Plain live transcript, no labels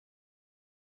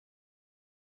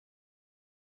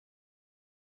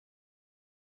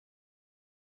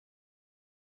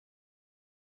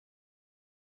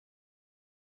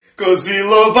'Cause we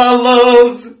love our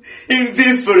love in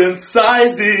different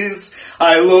sizes.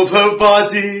 I love her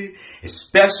body,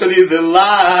 especially the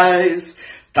lies.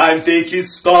 Time take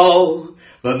its toll,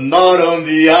 but not on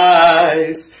the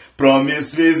eyes.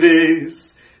 Promise me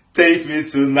this, take me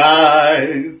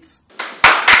tonight.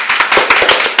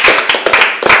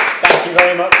 Thank you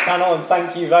very much, panel, and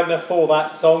thank you, Wagner, for that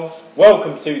song.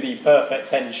 Welcome to the Perfect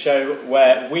 10 show,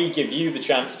 where we give you the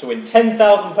chance to win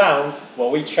 £10,000 while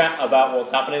we chat about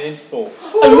what's happening in sport. Is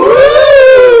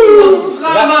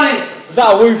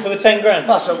that a woo for the 10 grand?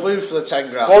 That's a woo for the 10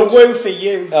 grand. Well, woo for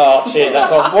you. Oh, cheers,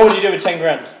 that's all. What would you do with 10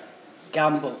 grand?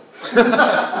 Gamble.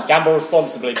 Gamble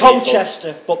responsibly.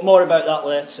 Colchester, but more about that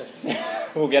later.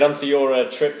 We'll get on to your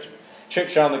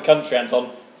trips around the country,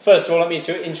 Anton. First of all, let me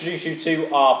introduce you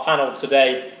to our panel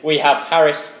today. We have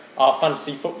Harris, our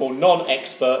fantasy football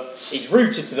non-expert. He's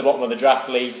rooted to the bottom of the draft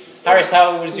league. Harris,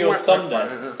 how was your Sunday?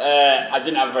 I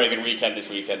didn't have a very good weekend this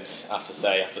weekend, I have to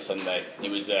say, after Sunday. It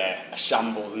was a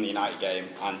shambles in the United game,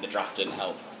 and the draft didn't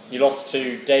help. You lost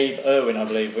to Dave Irwin, I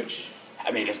believe, which... I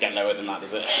mean, it doesn't get lower than that,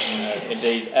 does it?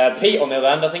 Indeed. Pete, on the other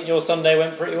hand, I think your Sunday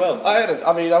went pretty well. I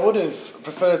would have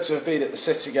preferred to have been at the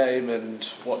City game and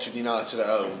watching United at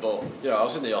home, but I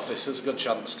was in the office. There's a good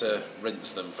chance to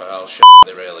rinse them for how shit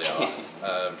they really are.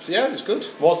 So yeah, it was good.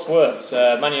 What's worse,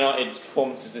 Man United's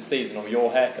performances this season or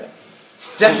your haircut?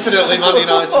 Definitely Man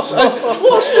United.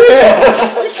 What's this?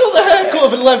 You've got the haircut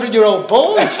of an 11-year-old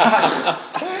boy.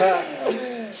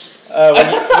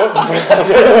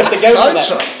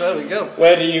 Sidetracked, there we go.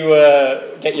 Where do you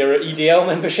get your EDL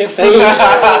membership?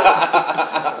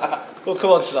 We'll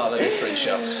come on to that then, it's free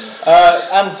show.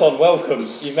 Anton, welcome.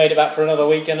 You've made it back for another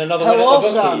week and another Hello, win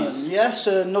at the bookies. Simon. Yes,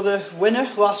 another winner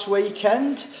last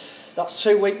weekend. That's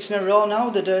 2 weeks in a row now.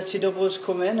 The Dirty Double has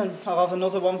come in, and I'll have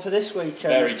another one for this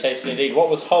weekend. Very tasty indeed. What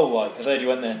was Hull like? I heard you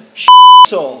went there.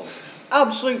 So,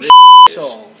 absolute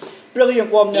so.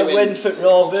 Brilliant 1-0 win for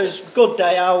Rovers. Good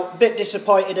day out. Bit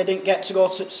disappointed I didn't get to go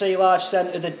to Sea Life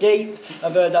Centre, the Deep.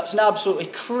 I've heard that's an absolutely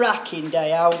cracking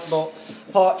day out, but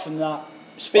apart from that...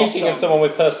 Speaking of someone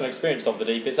with personal experience of the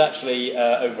Deep, it's actually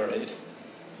overrated.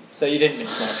 So you didn't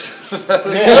miss much.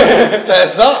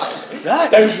 There's that.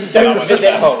 Right. Don't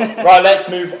visit Hull. Right, let's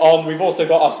move on. We've also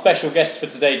got our special guest for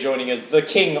today joining us, the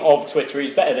king of Twitter.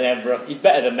 He's better than Evra. He's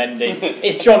better than Mendy.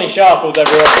 It's Jonny Sharples,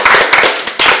 everyone.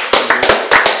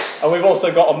 And we've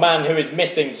also got a man who is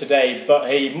missing today, but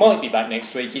he might be back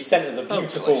next week. He sent us a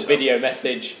beautiful video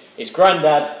message. It's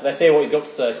Grandad. Let's hear what he's got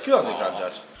to say. Go on then,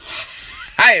 Grandad.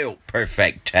 Hi,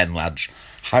 Perfect 10 lads.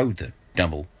 How the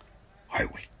devil are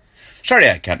we? Sorry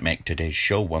I can't make today's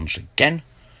show once again,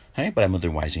 but I'm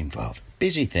otherwise involved.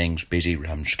 Busy things, busy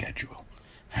round schedule.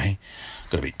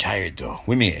 Got a bit tired though,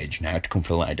 with me age now, to come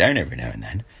for a lie down every now and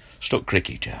then. Stuck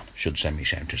cricky town, should send me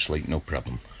sound to sleep, no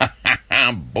problem.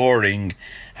 Boring,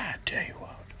 I tell you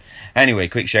what. Anyway,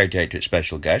 quick shout out to its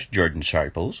special guest, Jonny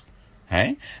Sharples.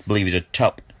 Believe he's a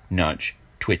top-notch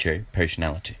Twitter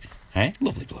personality.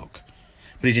 Lovely bloke.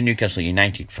 But he's a Newcastle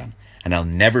United fan, and I'll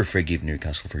never forgive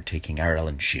Newcastle for taking our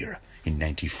Alan Shearer in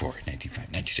 94,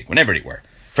 95, 96, whenever it were.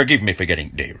 Forgive me for getting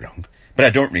day wrong, but I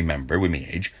don't remember, with me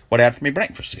age, what I had for my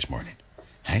breakfast this morning.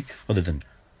 Other than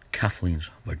Kathleen's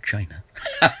vagina.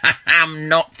 I'm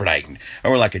not frightened.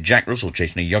 Or like a Jack Russell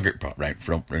chasing a yogurt pot round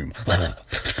front room.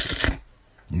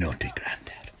 Naughty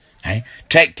Grandad.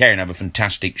 Take care and have a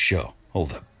fantastic show. All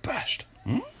the best.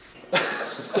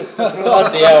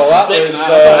 Bloody hell, that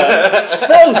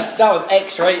was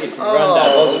X-rated from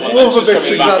Grandad, wasn't it? Love a bit of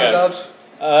Grandad.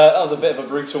 That was a bit of a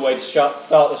brutal way to start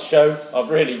the show. I've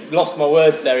really lost my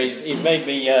words there. He's made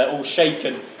me all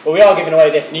shaken. But we are giving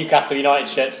away this Newcastle United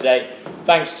shirt today,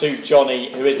 thanks to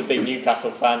Jonny, who is a big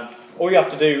Newcastle fan. All you have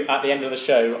to do at the end of the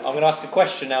show, I'm going to ask a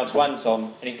question now to Anton,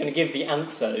 and he's going to give the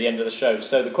answer at the end of the show.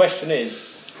 So the question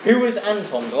is, who was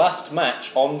Anton's last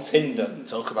match on Tinder?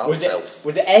 Talk about filth.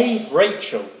 Was it A,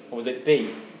 Rachel, or was it B,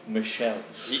 Michelle?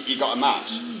 You got a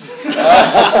match?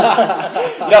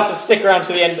 You have to stick around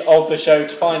to the end of the show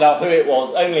to find out who it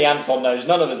was. Only Anton knows,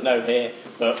 none of us know here,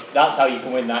 but that's how you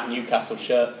can win that Newcastle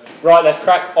shirt. Right, let's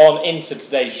crack on into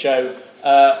today's show.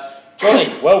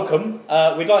 Jonny, welcome.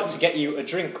 We'd like to get you a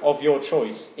drink of your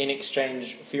choice in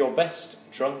exchange for your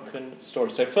best drunken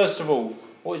story. So first of all,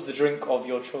 what is the drink of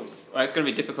your choice? Well, it's going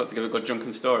to be difficult to give a good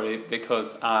drunken story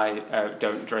because I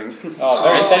don't drink. Oh,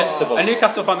 very sensible. A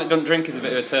Newcastle fan that doesn't drink is a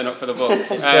bit of a turn up for the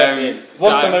books. It certainly is.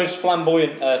 What's the most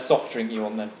flamboyant soft drink you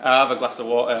want then? I have a glass of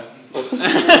water.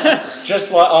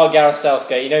 Just like our Gareth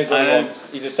Southgate, he knows what he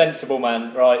wants. He's a sensible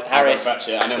man, right? Harris,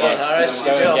 I know Harris,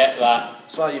 go and get that.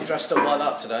 That's why you've dressed up like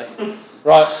that today.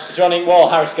 Right, Johnny, while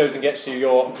Harris goes and gets you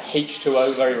your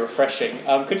H2O, very refreshing,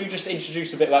 could you just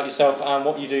introduce a bit about yourself and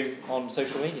what you do on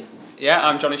social media? Yeah,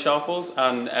 I'm Jonny Sharples,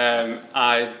 and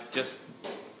I just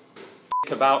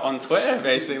about on Twitter,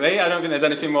 basically. I don't think there's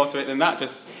anything more to it than that,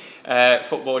 just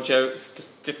football jokes,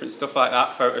 just different stuff like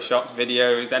that, photoshots,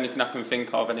 videos, anything I can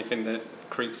think of, anything that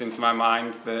creeps into my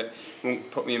mind that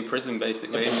won't put me in prison,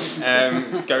 basically,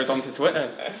 goes onto Twitter.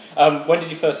 When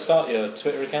did you first start your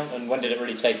Twitter account, and when did it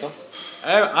really take off?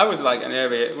 I was like not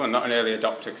an early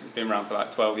adopter because it's been around for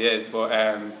like 12 years, but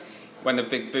when the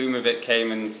big boom of it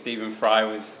came and Stephen Fry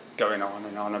was going on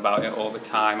and on about it all the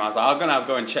time, I was like, I'm going to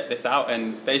go and check this out,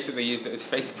 and basically used it as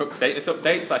Facebook status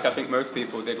updates, like I think most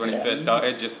people did when it first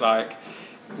started, just like,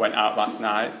 went out last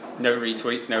night, no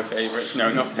retweets, no favourites,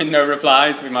 no nothing, no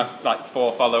replies, with my like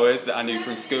 4 followers that I knew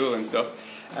from school and stuff,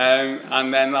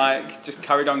 and then like just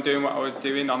carried on doing what I was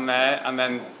doing on there, and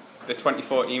then the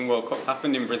 2014 World Cup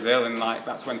happened in Brazil, and like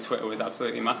that's when Twitter was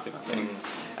absolutely massive, I think.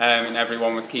 And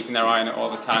everyone was keeping their eye on it all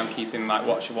the time, keeping like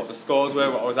watching what the scores were,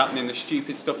 what was happening, the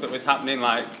stupid stuff that was happening,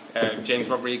 like James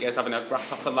Rodriguez having a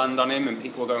grasshopper land on him, and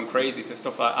people were going crazy for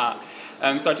stuff like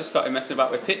that. So I just started messing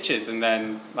about with pictures, and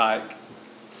then like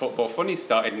Football Funny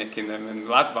started nicking them, and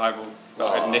Lad Bible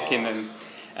started nicking them.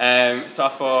 So I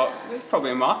thought there's probably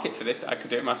a market for this. I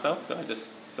could do it myself, so I just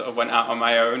sort of went out on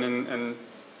my own and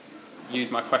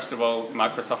used my questionable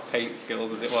Microsoft Paint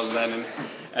skills as it was then,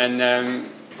 and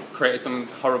created some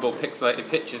horrible pixelated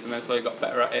pictures, and then slowly got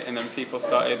better at it, and then people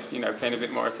started, paying a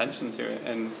bit more attention to it,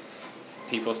 and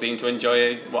people seem to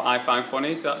enjoy what I find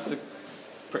funny, so that's a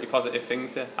pretty positive thing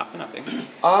to happen, I think.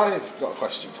 I've got a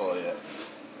question for you.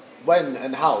 When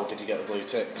and how did you get the blue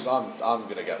tick? Because I'm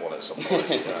going to get one at some point.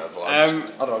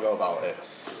 How do I go about it?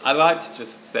 I like to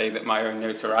just say that my own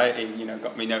notoriety,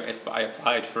 got me noticed, but I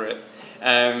applied for it.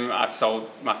 I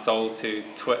sold my soul to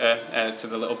Twitter, to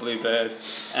the little blue bird,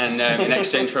 and in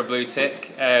exchange for a blue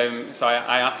tick. So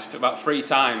I asked about 3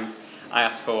 times. I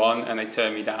asked for one, and they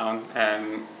turned me down.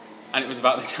 And it was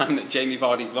about the time that Jamie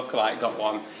Vardy's lookalike got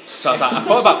one. So I was like, I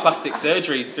thought about plastic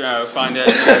surgery, so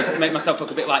make myself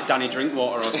look a bit like Danny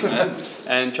Drinkwater or something,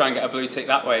 and try and get a blue tick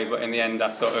that way. But in the end, I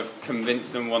sort of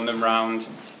convinced them, won them round,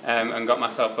 and got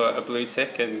myself a blue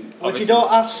tick. And well, if you don't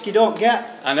ask, you don't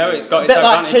get. I know, it's got its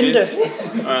advantages.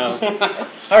 Like Tinder. Well,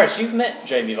 Harris, you've met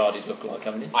Jamie Vardy's lookalike,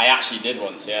 haven't you? I actually did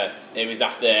once, yeah. It was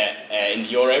after in the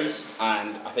Euros,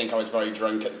 and I think I was very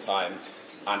drunk at the time,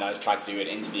 and I tried to do an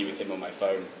interview with him on my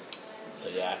phone. So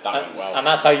yeah, that went well. And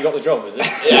that's how you got the job, is it?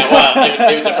 Yeah, well,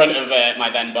 it was in front of my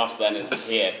then boss then as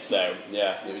here, so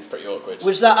yeah, it was pretty awkward.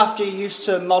 Was that after you used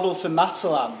to model for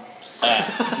Matalan?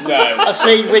 No. I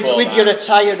see, with your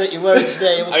attire that you're wearing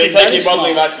today. I mean, taking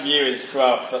modelling match for you is,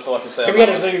 well, that's all I can say. Can we get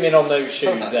a zoom in on those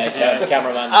shoes there,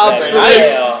 cameraman?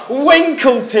 Absolutely.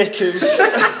 Winkle pickers.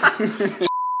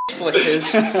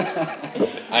 Flickers.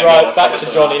 Right, back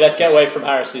to Johnny. Let's get away from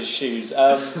Harris's shoes.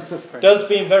 Does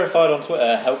being verified on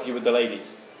Twitter help you with the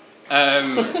ladies?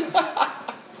 I've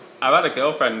had a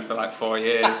girlfriend for like 4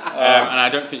 years, and I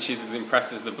don't think she's as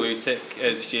impressed as the blue tick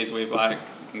as she is with like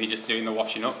me just doing the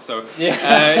washing up. So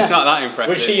it's not that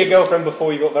impressive. Was she your girlfriend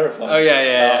before you got verified? Oh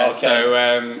yeah. Oh, okay.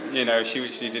 So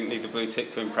she didn't need the blue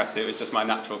tick to impress her. It was just my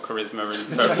natural charisma and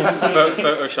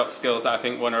Photoshop skills that I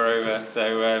think won her over.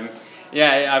 So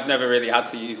I've never really had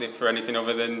to use it for anything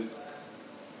other than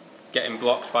getting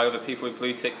blocked by other people with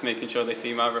blue ticks, making sure they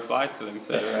see my replies to them.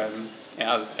 So it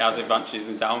has advantages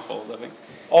and downfalls, I think.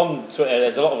 On Twitter,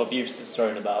 there's a lot of abuse that's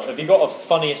thrown about. Have you got a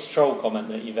funniest troll comment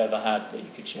that you've ever had that you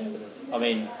could share with us? I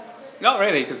mean, not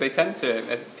really, because they tend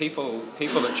to people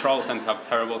that troll tend to have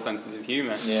terrible senses of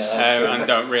humour, and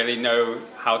don't really know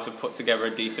how to put together a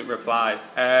decent reply.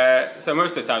 So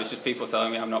most of the time, it's just people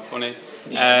telling me I'm not funny,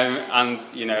 and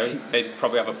they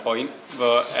probably have a point,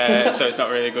 but so it's not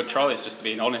really a good troll. It's just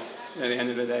being honest at the end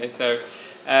of the day. So.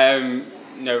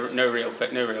 No real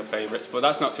favourites, but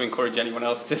that's not to encourage anyone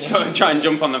else to sort of try and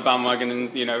jump on the bandwagon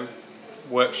and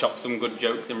workshop some good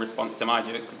jokes in response to my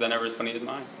jokes, because they're never as funny as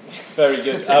mine. Very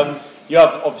good. You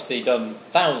have obviously done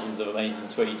thousands of amazing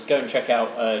tweets. Go and check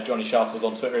out Jonny Sharples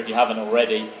on Twitter if you haven't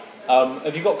already.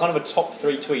 Have you got kind of a top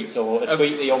 3 tweets or a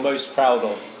tweet that you're most proud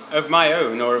of? Of my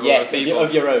own or of other people?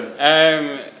 Of your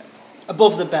own.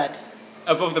 Above the bed.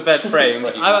 Above the bed framed.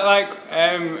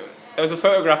 There was a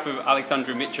photograph of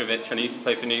Aleksandar Mitrovic when he used to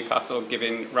play for Newcastle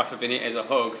giving Rafa Benitez a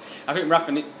hug. I think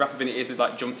Rafa Benitez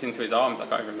had jumped into his arms. I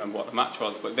can't even remember what the match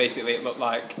was, but basically it looked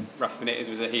like Rafa Benitez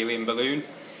was a helium balloon.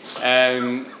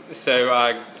 So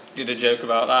I did a joke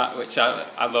about that, which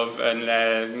I love,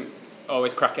 and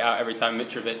always crack it out every time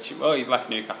Mitrovic, well, he's left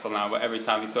Newcastle now, but every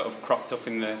time he sort of cropped up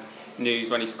in the news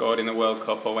when he scored in the World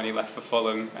Cup or when he left for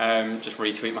Fulham, just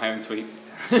retweet my own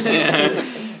tweets.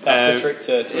 That's the trick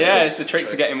to Twitter. Yeah, it's the trick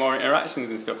to getting more interactions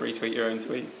and stuff, retweet your own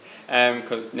tweets,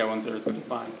 because no one's are as good as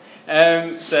mine.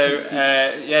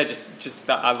 Just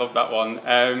that, I love that one.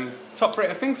 Top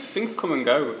rate, things come and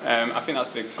go. I think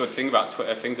that's the good thing about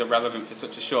Twitter. Things are relevant for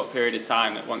such a short period of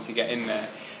time that once you get in there,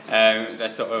 they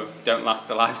sort of don't last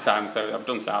a lifetime. So I've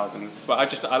done thousands, but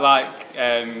I like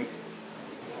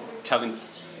telling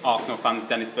Arsenal fans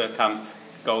Dennis Bergkamp's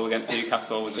goal against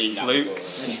Newcastle was a fluke.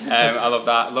 I love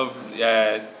that. I love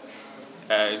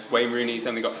Wayne Rooney's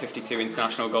only got 52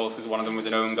 international goals because one of them was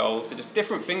an own goal. So just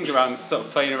different things around, sort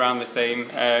of playing around the same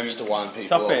just to wind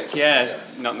people topic. up. Yeah.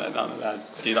 Not that I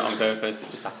do that on purpose.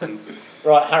 It just happens.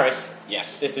 Right, Harris.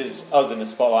 Yes. This is us in the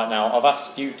spotlight now. I've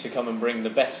asked you to come and bring the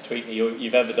best tweet that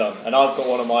you've ever done, and I've got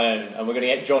one of my own, and we're going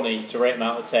to get Jonny to rate them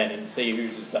out of 10 and see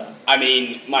whose was better. I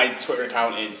mean, my Twitter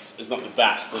account is not the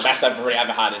best. The best I've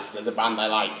ever had is there's a band I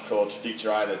like called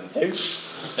Future Island. Who?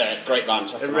 They're a great band.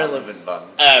 Check them out. Irrelevant band.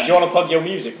 Do you want to plug your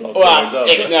music blog? No, I'm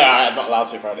not allowed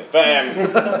to, probably.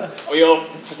 But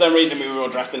for some reason, we were all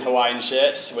dressed in Hawaiian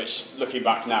shirts, which, looking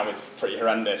back now, is pretty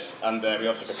horrendous. And we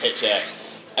all took a picture,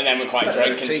 and then we're quite drunk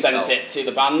and sent it to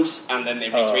the band, and then they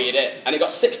retweeted it, and it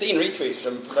got 16 retweets, which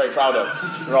I'm very proud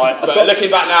of. Right. But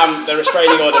looking back now, the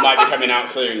restraining order might be coming out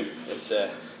soon. That's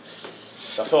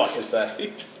all I can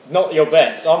say. Not your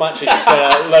best. I'm actually just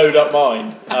going to load up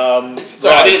mine.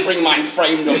 Sorry, I didn't bring mine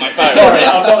framed on my phone. Sorry,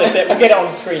 I've got this. We'll get it on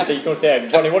the screen so you can see it.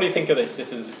 Jonny, what do you think of this?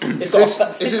 It's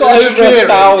got over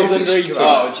 1,000 retweets.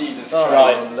 Oh, Jesus Christ.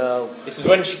 Right. No. This is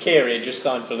when Shaqiri had just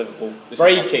signed for Liverpool.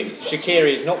 Breaking.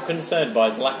 Shaqiri is not concerned by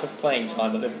his lack of playing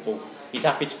time at Liverpool. He's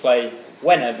happy to play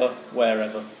whenever,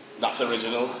 wherever. That's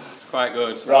original. It's quite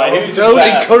good. Right, who's Don't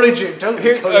better? encourage it. Don't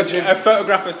encourage it. A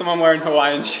photograph of someone wearing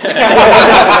Hawaiian shirt.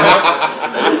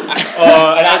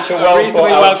 Or an actual a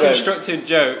reasonably well well constructed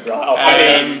joke. Right,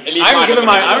 okay. At least I haven't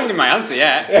mine given my answer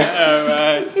yet.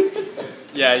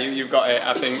 Yeah, you've got it.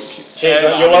 I think. Cheers,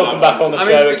 mate. You're welcome back on the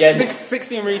show again.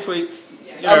 16 retweets.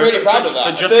 I'm really proud of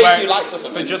that. 32 likes or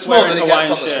something. For just More wearing than he gets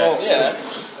Hawaiian on the shirt. sports.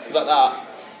 Yeah, it's like that.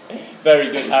 Very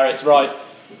good, Harris. Right,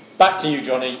 back to you,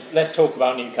 Jonny. Let's talk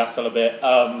about Newcastle a bit.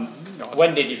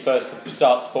 When did you first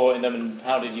start supporting them, and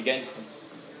how did you get into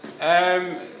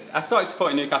them? I started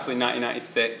supporting Newcastle in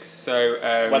 1996. So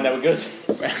When they were good.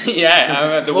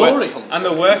 Yeah, Glory hunter. I'm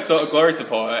the worst sort of glory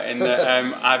supporter in that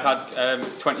I've had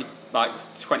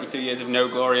 22 years of no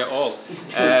glory at all.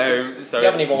 So You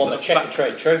haven't even won the Checker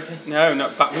Trade Trophy. No,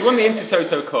 not back. We won the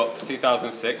Intertoto Cup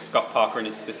 2006. Scott Parker and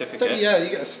his certificate. Yeah, you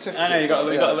get a certificate. I know you got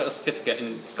a little certificate,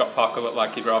 and Scott Parker looked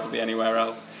like he'd rather be anywhere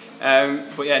else.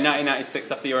 But yeah,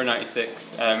 1996, after Euro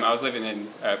 96, I was living in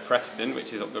Preston,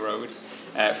 which is up the road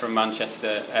from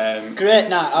Manchester. Great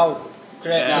night out.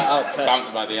 Great night out, Preston.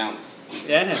 Bounced by the ounce.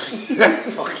 Yeah.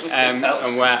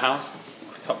 And Warehouse,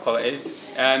 top quality.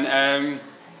 And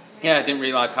yeah, I didn't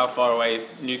realise how far away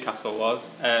Newcastle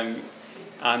was. And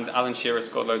Alan Shearer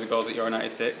scored loads of goals at Euro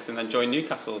 96 and then joined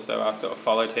Newcastle, so I sort of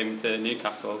followed him to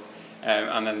Newcastle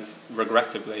and then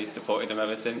regrettably supported them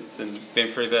ever since and been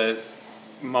through the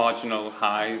marginal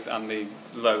highs and the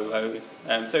low lows.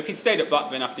 So if he'd stayed at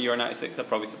Blackburn after Euro 96, I'd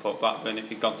probably support Blackburn. If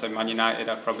he'd gone to Man United,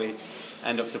 I'd probably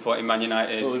end up supporting Man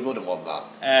United. Well, we wouldn't want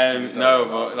that. No,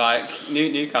 but like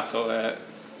Newcastle,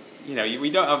 you know,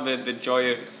 we don't have the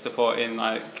joy of supporting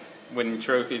like winning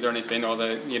trophies or anything, or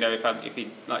if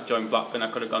he like joined Blackburn, I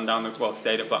could have gone down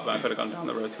stayed at Blackburn, I could have gone down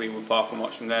the road to Ewood Park and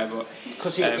watched him there. But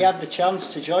because he had the chance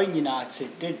to join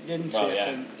United, didn't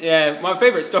he? Yeah, my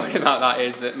favourite story about that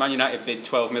is that Man United bid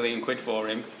 12 million quid for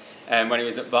him when he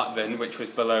was at Blackburn, which was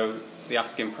below the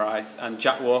asking price, and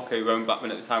Jack Walker, who owned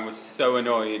Blackburn at the time, was so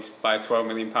annoyed by a £12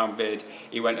 million bid,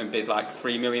 he went and bid like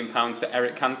 £3 million for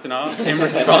Eric Cantona in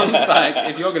response. Like,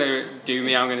 if you're going to do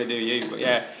me, I'm going to do you. But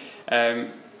yeah,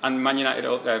 and Man United,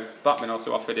 Blackburn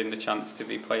also offered him the chance to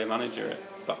be player manager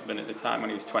at Blackburn at the time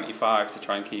when he was 25 to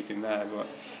try and keep him there. But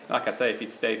like I say, if he'd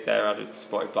stayed there, I'd have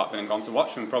supported Blackburn and gone to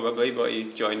watch them probably. But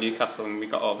he joined Newcastle, and we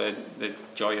got all the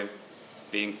joy of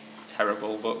being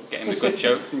terrible but getting the good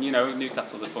jokes. And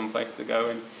Newcastle's a fun place to go,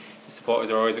 and the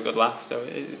supporters are always a good laugh. So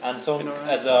it's and so, been all right.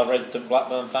 as a resident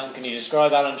Blackburn fan, can you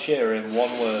describe Alan Shearer in one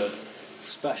word?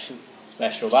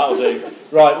 Special, that'll do.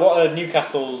 Right, what are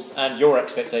Newcastle's and your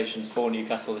expectations for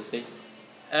Newcastle this season?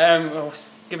 Well,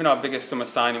 given our biggest summer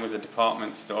signing was a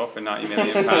department store for £90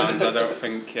 million, I don't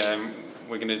think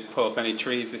we're going to pull up any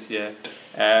trees this year.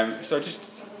 So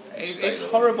it's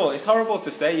horrible. It's horrible to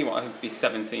say you want to be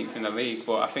 17th in the league,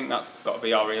 but I think that's got to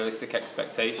be our realistic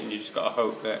expectation. You just got to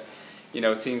hope that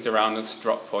teams around us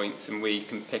drop points and we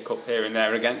can pick up here and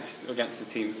there against the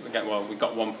teams. Well, we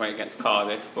got 1 point against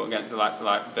Cardiff, but against the likes of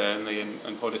like Burnley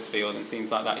and Huddersfield and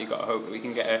teams like that, you've got to hope that we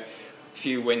can get a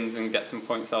few wins and get some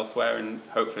points elsewhere and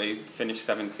hopefully finish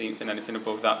 17th, and anything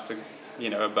above that's a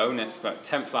bonus. But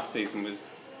 10th last season was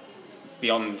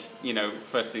beyond,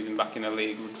 first season back in the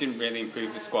league. We didn't really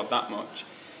improve the squad that much.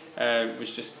 It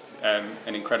was just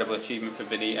an incredible achievement for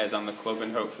Benitez and the club,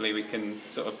 and hopefully we can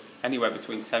sort of anywhere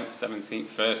between 10th, 17th,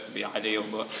 first to be ideal,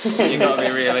 but you've got to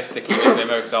be realistic. Even the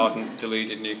most ardent,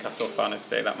 deluded Newcastle fan, I'd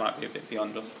say that might be a bit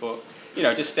beyond us. But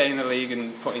just stay in the league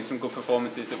and put in some good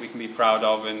performances that we can be proud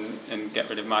of, and get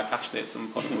rid of Mike Ashley at some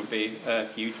point would be a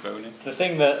huge bonus. The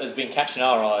thing that has been catching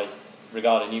our eye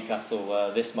regarding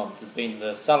Newcastle this month has been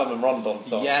the Salomon Rondon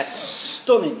song. Yes,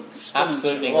 stunning.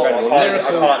 Absolutely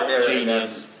incredible.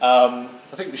 Genius.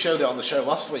 I think we showed it on the show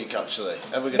last week, actually.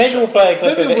 Maybe we'll play a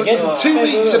clip of it again. 2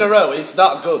 weeks in a row, it's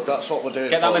that good. That's what we're doing.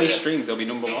 Get that many streams, they'll be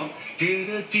number one. Did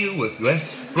a deal with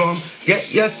West Brom,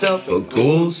 get yourself a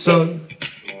goal, son.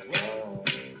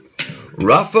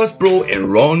 Rafa's bro in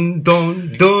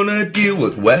Rondon, done a deal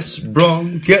with West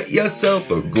Brom, get yourself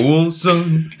a goal,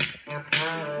 son.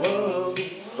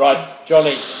 Right,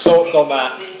 Johnny, thoughts on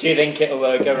that? Do you think it'll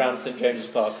go around St James's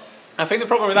Park? I think the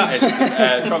problem with that is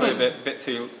it's probably a bit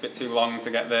too long to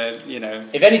get the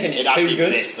If anything, it's It actually too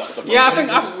good. exists, that's the Yeah,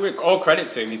 I think all credit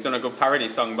to him. He's done a good parody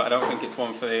song, but I don't think it's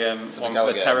one for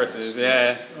the terraces.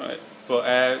 Yeah, right.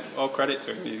 But all credit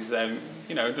to him. He's done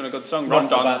a good song. Not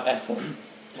Rondon.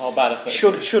 bad effort.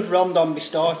 Should Rondon be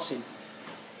starting?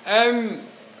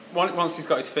 Once he's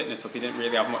got his fitness up, he didn't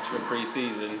really have much of a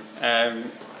pre-season,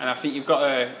 and I think you've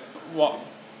got what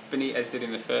Benitez did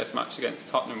in the first match against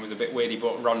Tottenham was a bit weird. He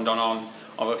brought Rondon on,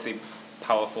 obviously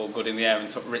powerful, good in the air,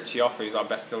 and took Richie off, who's our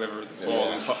best deliverer of the ball,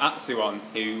 and put Atsu on,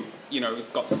 who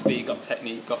got speed, got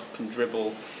technique, can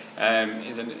dribble.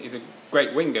 Is a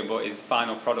great winger, but his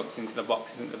final products into the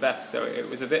box isn't the best. So it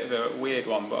was a bit of a weird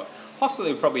one. But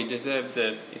Hostelou probably deserves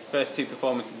his first two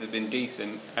performances have been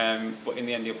decent, but in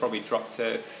the end he'll probably drop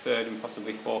to third and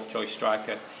possibly fourth choice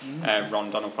striker.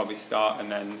 Rondon will probably start,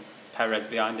 and then Perez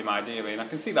behind him ideally, and I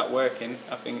can see that working.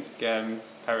 I think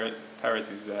Perez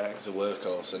is he's a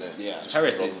workhorse, isn't he? Yeah,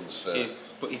 Perez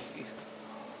he's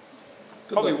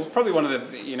probably one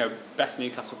of the best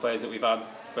Newcastle players that we've had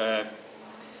for.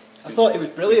 I thought he was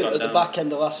brilliant at the back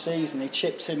end of last season. He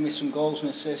chips in with some goals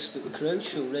and assists that were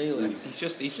crucial, really. He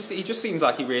just seems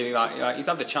like he really like he's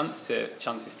had the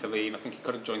chances to leave. I think he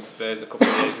could have joined Spurs a couple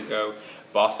of years ago.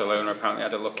 Barcelona apparently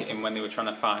had a look at him when they were trying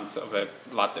to find sort of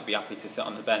a lad that'd be happy to sit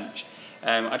on the bench.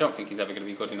 I don't think he's ever going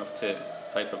to be good enough to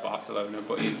play for Barcelona,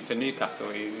 but for Newcastle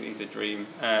he's a dream.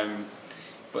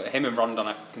 But him and Rondon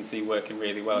I can see working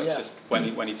really well. It's just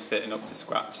when he's fitting up to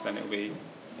scratch, then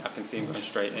I can see him going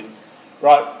straight in.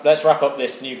 Right, let's wrap up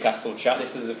this Newcastle chat.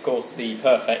 This is, of course, the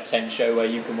Perfect 10 show where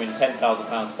you can win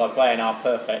 £10,000 by playing our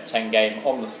Perfect 10 game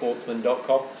on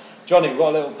thesportsman.com. Johnny, we've got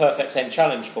a little Perfect 10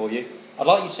 challenge for you. I'd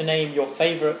like you to name your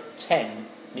favourite 10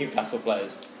 Newcastle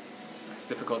players. It's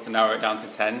difficult to narrow it down to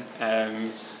 10.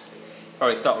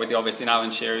 Probably start with the obvious in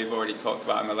Alan Shearer. We've already talked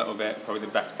about him a little bit. Probably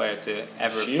the best player to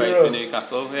ever have played for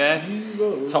Newcastle. Yeah,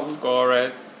 top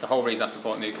scorer. The whole reason I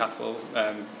support Newcastle,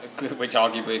 which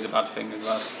arguably is a bad thing as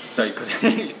well. So you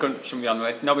shouldn't be on the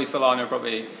list. Nobby Solano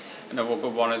probably another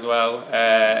good one as well.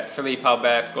 Philippe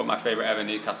Albert scored my favourite ever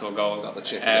Newcastle goal. Is that the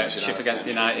chip against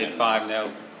United, 5-0.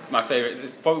 My favourite.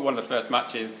 It's probably one of the first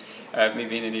matches of me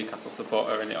being a Newcastle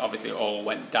supporter, and it obviously all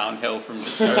went downhill from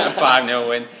just a 5-0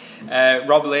 win.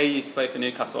 Rob Lee used to play for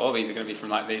Newcastle. All these are going to be from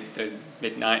like the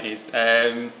mid-90s.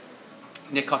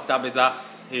 Nikos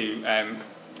Dabizas, who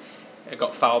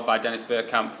got fouled by Dennis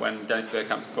Bergkamp when Dennis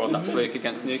Bergkamp scored that fluke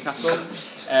against Newcastle.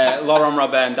 Laurent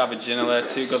Robert and David Ginola,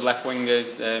 two good left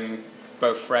wingers,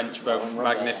 both French, both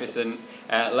magnificent.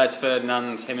 Les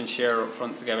Ferdinand, him and Shearer up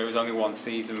front together. It was only one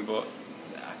season, but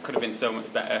could have been so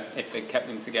much better if they kept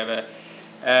them together.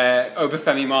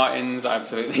 Obafemi Martins, I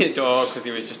absolutely adore because he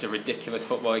was just a ridiculous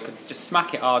footballer. He could just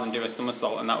smack it hard and do a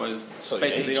somersault, and that was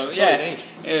basically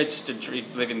just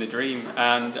living the dream.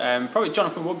 And probably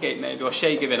Jonathan Woodgate maybe, or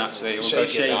Shay Given actually. We'll go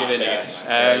Shay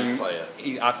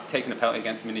Given. I've taken a penalty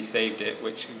against him and he saved it,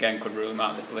 which again could rule him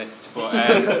out of this list.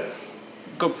 But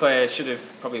good player, should have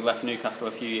probably left Newcastle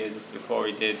a few years before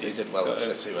he did. He did well at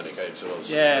City when it came to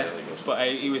us. Yeah, really good. But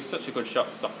he was such a good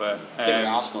shot stopper.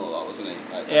 Arsenal a lot, wasn't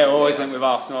he? Always linked with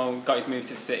Arsenal. Got his move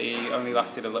to City, only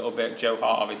lasted a little bit. Joe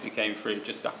Hart obviously came through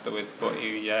just afterwards, but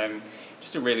he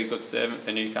just a really good servant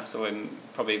for Newcastle, and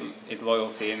probably his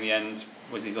loyalty in the end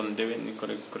was his undoing. He could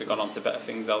have gone on to better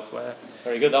things elsewhere.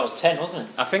 Very good. That was 10, wasn't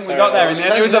it? I think we Very got there.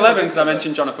 well. It was 11 because I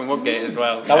mentioned Jonathan Woodgate as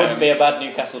well. That wouldn't be a bad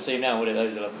Newcastle team now, would it?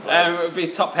 Those 11 players. It would be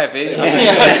top heavy.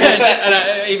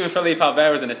 And even Philippe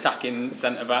Albert was an attacking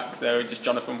centre back, so just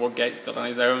Jonathan Woodgate stood on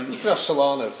his own. You could have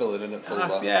Solano filling in at full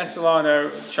back. Yeah, Solano.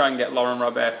 Try and get Laurent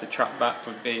Robert to track back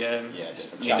would be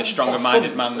need a stronger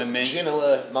minded man than me.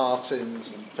 Ginola,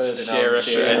 Martins, Ferdinand,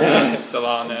 Shearer,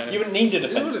 Solano. You wouldn't need a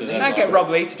defensive. I'd get Rob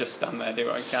Lee to just stand there, do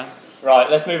what I can. Right,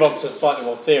 let's move on to slightly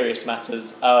more serious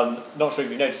matters. Not sure if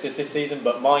you've noticed this season,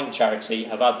 but Mind Charity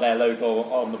have had their logo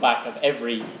on the back of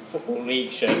every Football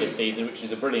League shirt this season, which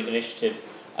is a brilliant initiative.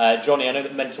 Jonny, I know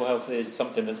that mental health is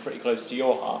something that's pretty close to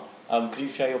your heart. Could you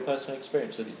share your personal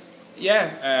experience with these?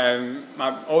 Yeah,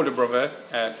 my older brother,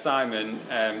 Simon,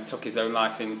 took his own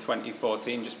life in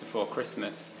 2014, just before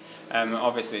Christmas.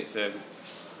 Obviously, it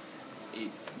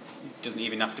doesn't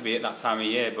even have to be at that time of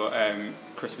year, but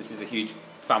Christmas is a huge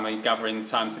family gathering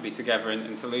time to be together,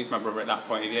 and to lose my brother at that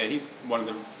point of year, he's one of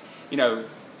the,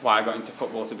 why I got into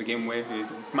football to begin with. He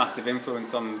was a massive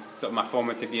influence on sort of my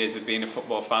formative years of being a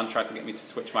football fan. Tried to get me to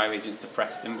switch my allegiance to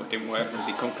Preston, but didn't work because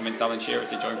he couldn't convince Alan Shearer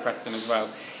to join Preston as well.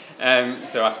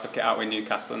 So I stuck it out with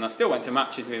Newcastle, and I still went to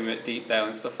matches with him at Deepdale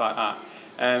and stuff like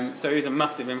that. So he was a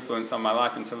massive influence on my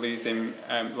life, and to lose him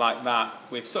like that,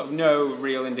 with sort of no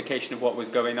real indication of what was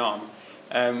going on,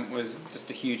 was just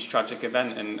a huge tragic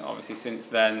event. And obviously since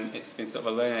then it's been sort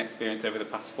of a learning experience over the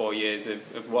past 4 years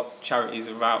of what charities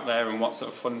are out there and what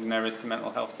sort of funding there is to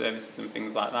mental health services and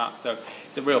things like that. So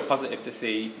it's a real positive to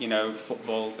see the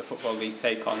Football League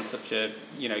take on such a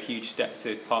huge step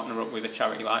to partner up with a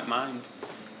charity like Mind.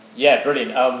 Yeah,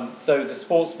 brilliant. So the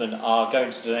Sportsman are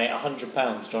going to donate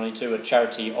 £100, Jonny, to a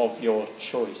charity of your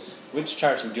choice. Which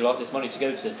charity would you like this money to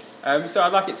go to? So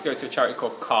I'd like it to go to a charity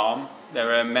called Calm.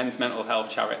 They're a men's mental health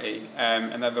charity,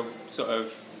 and they're the sort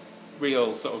of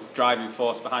real sort of driving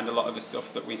force behind a lot of the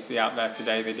stuff that we see out there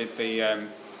today. They did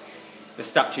the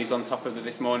statues on top of the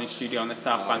This Morning studio on the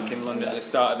South Bank in London at the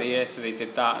start of the year, so they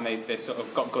did that, and they sort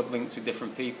of got good links with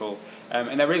different people,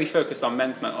 and they're really focused on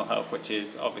men's mental health, which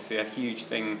is obviously a huge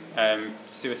thing.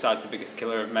 Suicide's the biggest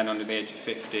killer of men under the age of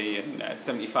 50, and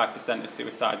 75% of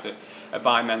suicides are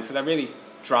by men, so they're really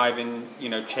driving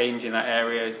change in that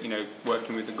area,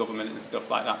 working with the government and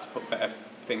stuff like that to put better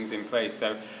things in place.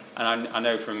 So, and I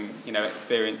know from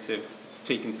experience of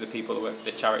speaking to the people that work for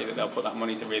the charity that they'll put that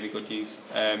money to really good use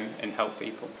and help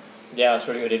people. Yeah, that's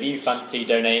really good. If you fancy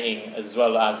donating as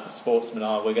well as the Sportsmen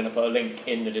are, we're going to put a link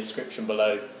in the description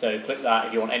below, so click that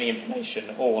if you want any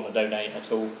information or want to donate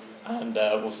at all, and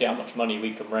we'll see how much money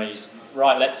we can raise.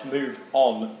 Right, let's move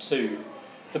on to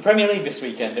the Premier League this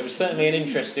weekend. It was certainly an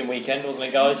interesting weekend, wasn't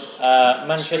it, guys?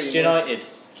 Manchester United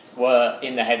were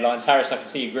in the headlines. Harris, I can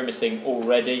see you grimacing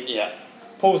already. Yeah.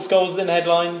 Paul Scholes in the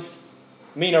headlines.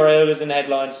 Mino Raiola's in the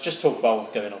headlines. Just talk about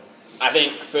what's going on. I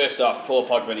think, first off, Paul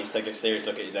Pogba needs to take a serious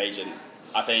look at his agent.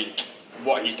 I think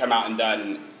what he's come out and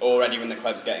done already when the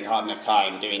club's getting hard enough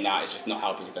time, doing that is just not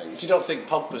helping things. You don't think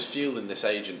Pogba's fueling this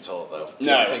agent talk, though?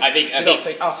 No, I think at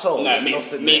all? No, Mino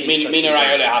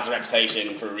Raiola has a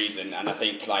reputation for a reason, and I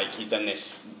think he's done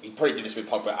this. He probably did this with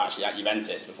Pogba actually at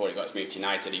Juventus before he got his move to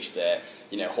United. He used to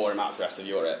whore him out to the rest of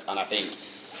Europe, and I think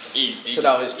so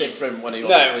now it's different when he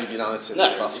wants to leave United.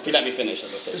 No, if you let me finish,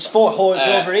 as I say. There's 4 whores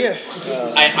over here.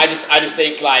 I just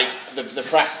think the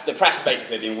press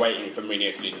basically have been waiting for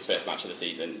Mourinho to lose his first match of the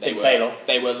season.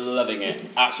 They were loving it,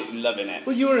 absolutely loving it.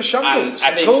 Well, you were a shambles.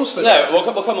 Of course.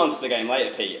 We'll come on to the game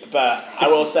later, Pete. But I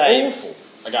will say, awful.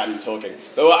 Again, I'm talking.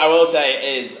 But what I will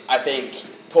say is, I think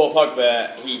Paul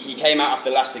Pogba, he came out after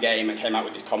the Leicester game and came out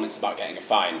with his comments about getting a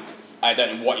fine. I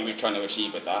don't know what he was trying to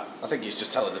achieve with that. I think he's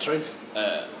just telling the truth.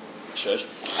 Shush.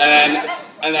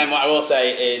 And then what I will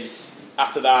say is,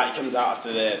 after that, he comes out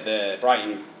after the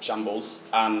Brighton shambles,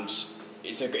 and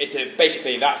it's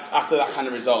basically that's after that kind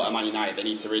of result at Man United, they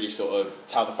need to really sort of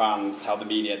tell the fans, tell the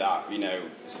media that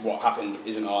what happened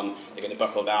isn't on. They're going to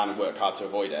buckle down and work hard to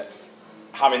avoid it.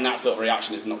 Having that sort of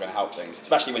reaction is not going to help things,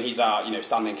 especially when he's our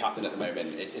standing captain at the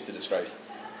moment. It's a disgrace.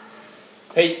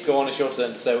 Pete, go on, it's your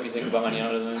turn to say what you think about Man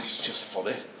United. It's just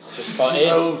funny. Just funny.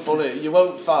 So funny. You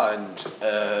won't find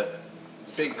a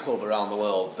big club around the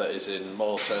world that is in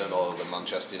more turmoil than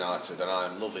Manchester United, and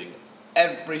I'm loving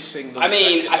every single. I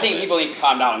think people need to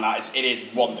calm down on that. It is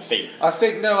one defeat. I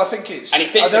think it's. And it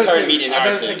fits the current media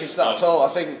narrative. I don't think it's that at all. I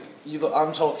think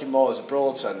I'm talking more as a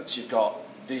broad sense. You've got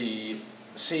the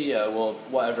CEO or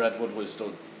whatever Ed Woodward's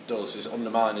does is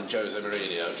undermining Jose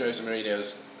Mourinho. Jose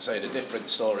Mourinho's saying a different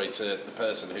story to the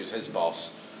person who's his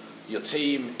boss. Your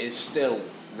team is still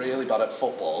really bad at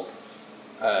football,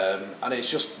 and it's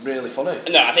just really funny.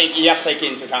 No, I think you have to take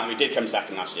it into account that we did come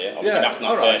second last year. Obviously, that's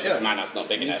not first. Yeah. Man, that's not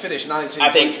big enough. You finished 19 I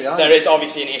think points behind. there is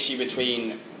obviously an issue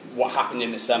between what happened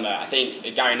in the summer. I think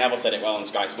Gary Neville said it well on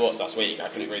Sky Sports last week. I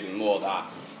couldn't agree with him more that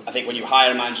I think when you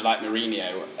hire a manager like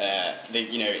Mourinho,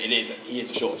 he is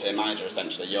a short-term manager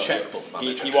essentially. Checkbook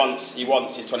manager. He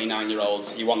wants his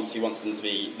 29-year-olds. He wants them to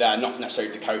be there, not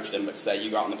necessarily to coach them, but to say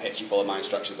you go out on the pitch, you follow my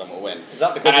instructions, and we'll win. Is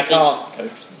that because he can't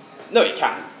coach them? No, he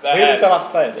can. Who was the last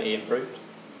player that he improved?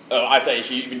 Oh, I'd say if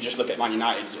you even just look at Man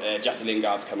United, Jesse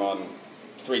Lingard's come on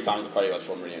 3 times the probably was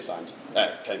before Mourinho signed,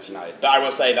 came to United. But I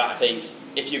will say that I think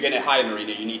if you're going to hire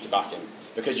Mourinho, you need to back him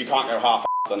because you can't go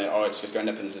half-assed on it or it's just going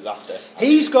to end up in a disaster.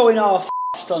 He's going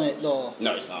half-assed on it though.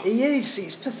 No, he's not. He is.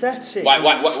 It's pathetic.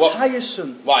 What?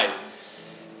 Tiresome. Why?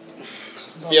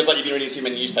 Feels like you've been reading too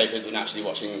many newspapers than actually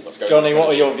watching what's going on. Johnny, what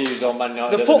are your views on Man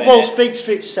United? The football speaks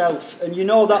for itself, and you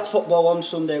know that football on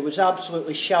Sunday was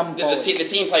absolutely shambolic. The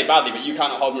team played badly, but you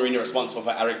can't hold Mourinho responsible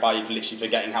for Eric Bailly for literally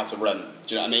forgetting how to run.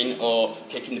 Do you know what I mean? Or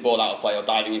kicking the ball out of play or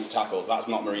diving into tackles. That's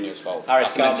not Mourinho's fault.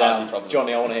 Harris, that's a mentality problem.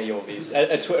 Johnny, I want to hear your views.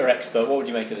 A Twitter expert, what would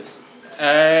you make of this?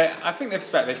 I think they've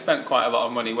spent quite a lot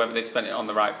of money. Whether they've spent it on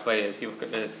the right players, you look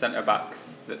at the centre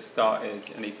backs that started,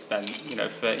 and he spent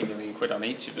 30 million quid on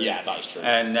each of them. Yeah, that is true.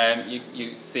 And you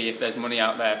see if there's money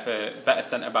out there for better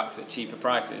centre backs at cheaper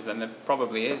prices, then there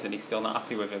probably is, and he's still not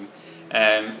happy with him.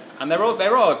 And they're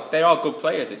all good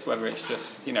players. It's whether it's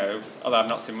just although I've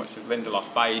not seen much of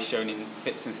Lindelof, Bailly's shown in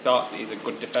fits and starts that he's a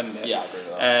good defender. Yeah, I agree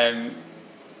with that.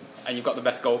 And you've got the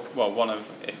best one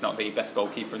of, if not the best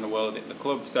goalkeeper in the world at the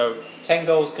club. So 10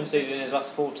 goals conceded in his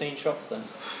last 14 shots then.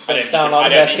 I don't sound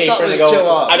like the best keeper in the goal.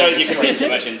 I don't think you can read too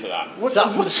much into that. What's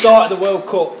that from the start of the World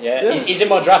Cup? Yeah. He's in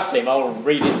my draft team. I'll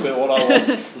read into it what I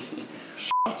want.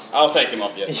 I'll take him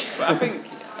off you. But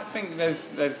I think there's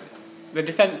the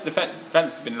defence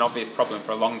has been an obvious problem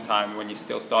for a long time when you're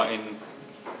still starting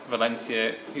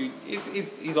Valencia, who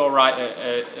is all right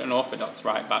at an orthodox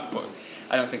right back, but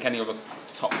I don't think any other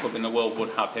top club in the world would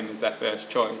have him as their first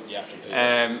choice. Yeah, completely.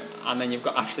 And then you've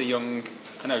got Ashley Young.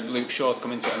 I know Luke Shaw's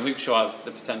come into it, and Luke Shaw has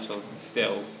the potential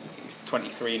still. He's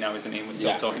 23 now, isn't he? And we're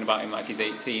still talking about him like he's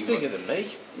 18. Bigger than me.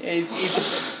 Yeah,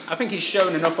 I think he's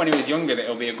shown enough when he was younger that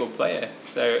he'll be a good player.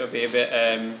 So it'll be a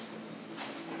bit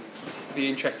be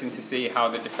interesting to see how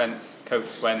the defence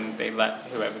copes when they let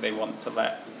whoever they want to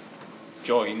let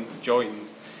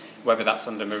joins. Whether that's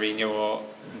under Mourinho or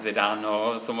Zidane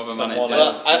or some other manager.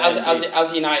 Well,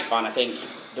 as a United fan, I think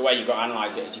the way you've got to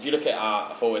analyse it is if you look at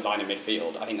our forward line in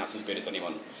midfield, I think that's as good as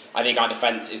anyone. I think our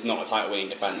defence is not a title-winning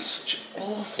defence.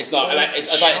 It's not.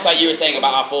 It's like you were saying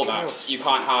about our fullbacks. You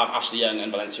can't have Ashley Young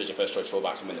and Valencia as your first choice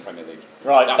fullbacks and win the Premier League.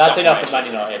 Right, that's enough of Man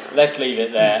United. Let's leave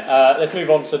it there. Let's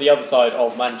move on to the other side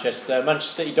of Manchester.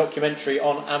 Manchester City documentary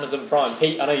on Amazon Prime.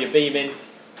 Pete, I know you're beaming.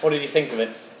 What did you think of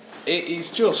it?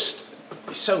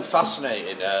 It's so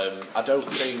fascinating. I don't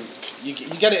think you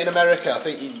get it in America. I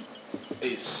think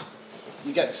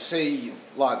you get to see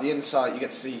like the insight. You get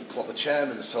to see what the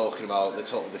chairman's talking about. They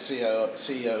talk with the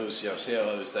CEOs,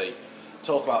 COOs. They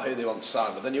talk about who they want to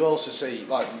sign. But then you also see,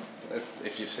 like,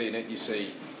 if you've seen it, you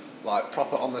see like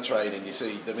proper on the training. You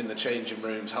see them in the changing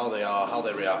rooms, how they are, how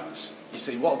they react. You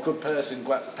see what a good person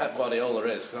Pep Guardiola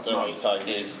is. That man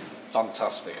is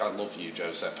fantastic. I love you,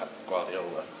 Jose Pep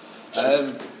Guardiola.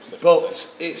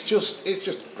 But it's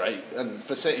just great, and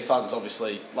for City fans,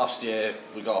 obviously, last year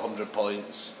we got 100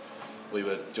 points. We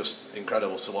were just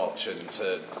incredible to watch, and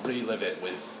to relive it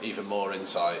with even more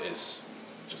insight is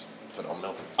just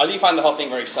phenomenal. I do find the whole thing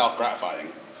very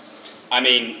self-gratifying. I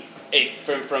mean,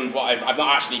 from what I've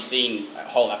not actually seen a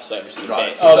whole episode, just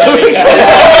right. Oh, there we go.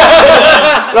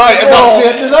 Right, and that's the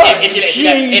end of that.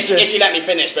 If you let me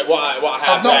finish, but what I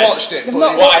have I've not read, watched it. But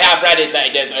what I have read is that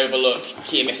it does overlook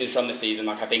key omissions from the season.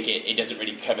 Like I think it doesn't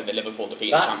really cover the Liverpool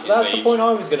defeat in the Champions League. That's the point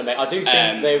I was going to make. I do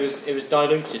think it was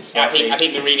diluted slightly. I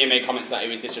think Mourinho made comments that it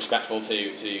was disrespectful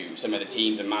to some of the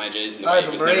teams and managers. And the but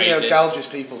Mourinho gouges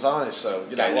people's eyes, so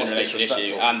what's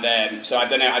disrespectful? And so I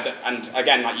don't know. And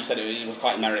again, like you said, it was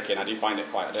quite American. I do find it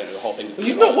quite. I don't know the whole thing. Well,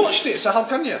 you've not watched it, so how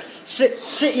can you?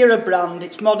 City are a brand.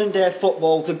 It's modern day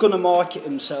football. They're going to market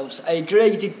themselves. I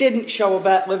agree. They didn't show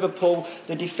about Liverpool,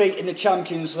 the defeat in the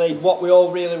Champions League, what we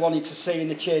all really wanted to see in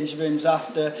the change rooms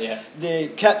after. Yeah. They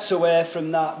kept away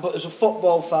from that. But as a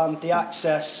football fan, the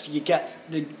access you get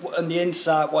and the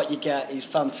insight what you get is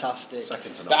fantastic.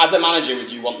 Second to none. But as a manager,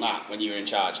 would you want that when you were in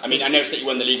charge? I mean, I know City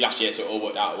won the league last year, so it all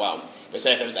worked out well. But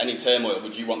say if there was any turmoil,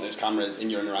 would you want those cameras in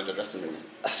your and around your dressing room?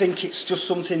 I think it's just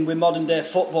something with modern day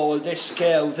football at this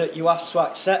scale that you have to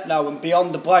accept now, and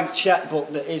beyond the blank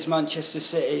checkbook that is Manchester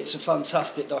City, it's a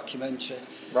fantastic documentary.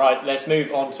 Right, let's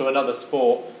move on to another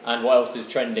sport and what else is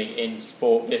trending in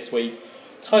sport this week.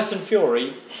 Tyson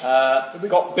Fury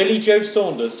got Billy Joe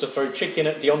Saunders to throw chicken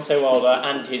at Deontay Wilder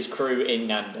and his crew in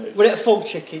Nando's. Was it a full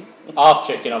chicken? Half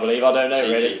chicken, I believe. I don't know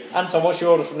Cheeky. really. Anton, what's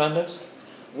your order from Nando's?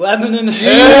 Lemon and That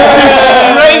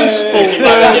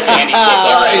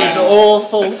is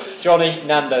awful. Johnny,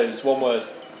 Nando's, one word.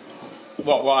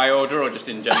 What I order, or just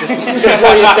in general? Just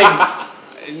what do you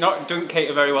think? Not doesn't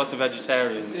cater very well to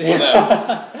vegetarians.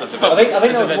 I think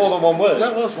that was more than one word.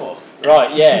 That was more.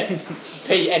 Right, yeah.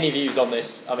 Pete, any views on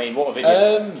this? I mean, what have you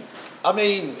I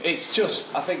mean, it's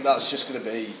just. I think that's just going to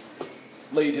be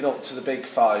leading up to the big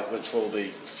fight, which will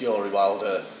be Fury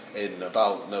Wilder in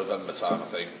about November time. I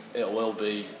think it will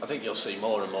be. I think you'll see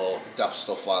more and more daft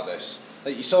stuff like this.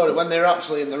 Like you saw it when they were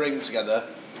actually in the ring together.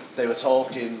 They were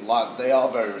talking like they are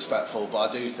very respectful, but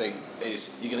I do think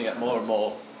you're going to get more and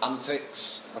more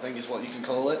antics. I think is what you can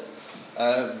call it.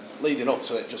 Leading up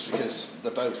to it, just because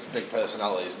they're both big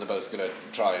personalities and they're both going to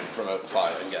try and promote the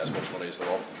fight and get as much money as they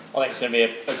want. I think it's going to be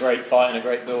a great fight and a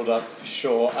great build-up for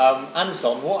sure.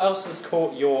 Anton, what else has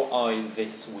caught your eye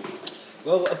this week?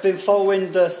 Well, I've been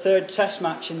following the third test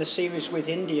match in the series with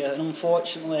India, and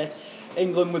unfortunately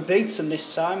England were beaten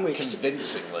this time, which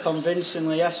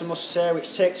convincingly, yes, I must say,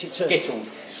 which takes it to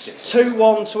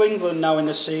 2-1 to England now in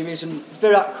the series. And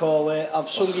Virat Kohli, I've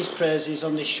sung his praises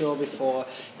on this show before.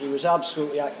 He was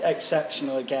absolutely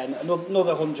exceptional again.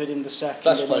 Another 100 in the second.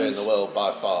 Best player in the world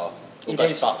by far.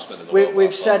 Best batsman in the world.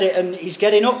 We've said it, and he's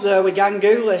getting up there with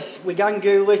Ganguly. With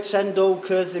Ganguly,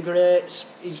 Tendulkar, the greats.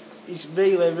 He's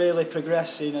really, really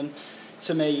progressing, and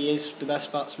to me, he is the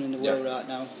best batsman in the world right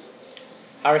now.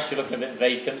 Harris, you're looking a bit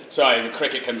vacant. Sorry, when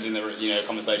cricket comes in the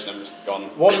conversation, I'm just gone.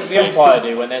 What does the umpire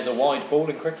do when there's a wide ball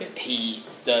in cricket? He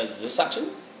does this action.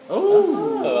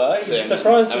 Oh, he's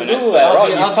surprised us all there.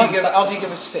 How do you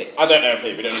give a 6? I don't know,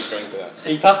 Pete. We don't need to go into that.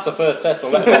 He passed the first test.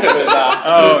 We'll let him off with that.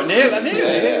 Oh, nearly.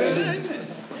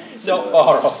 It's not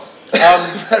far off.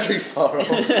 Very far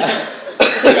off.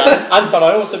 Anton,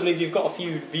 I also believe you've got a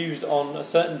few views on a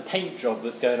certain paint job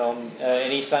that's going on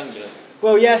in East Anglia.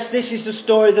 Well, yes, this is the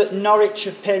story that Norwich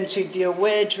have painted the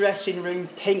away dressing room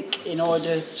pink in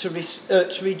order to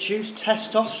reduce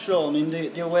testosterone in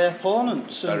the away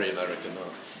opponents. Very American, though.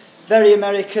 Very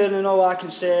American, and all I can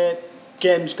say,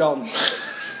 game's gone.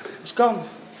 It's gone.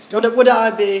 Would I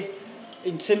be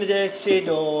intimidated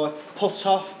or put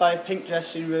off by a pink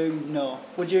dressing room? No.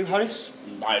 Would you, Harris?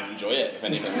 I'd enjoy it, if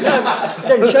anything.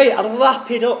 I'd enjoy it. I'd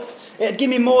lap it up. It'd give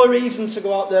me more reason to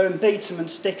go out there and beat them and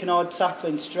stick an hard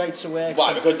tackling straight away.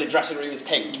 Why? Because the dressing room is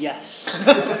pink? Yes.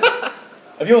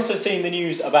 Have you also seen the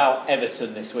news about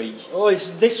Everton this week? Oh,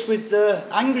 is this with the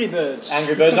Angry Birds?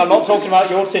 Angry Birds. I'm not talking about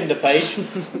your Tinder page.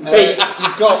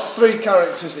 You've got 3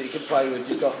 characters that you can play with.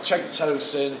 You've got Cenk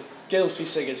Tosun, Gylfi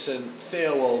Sigurdsson,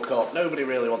 Theo Walcott. Nobody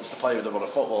really wants to play with them on a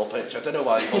football pitch. I don't know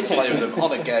why you want to play with them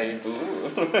on a game.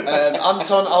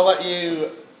 Anton, I'll let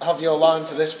you have your line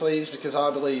for this, please, because I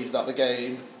believe that the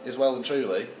game is well and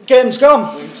truly... Game's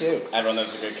gone. Thank you. Everyone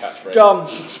knows a good catchphrase. Gone.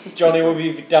 Johnny, will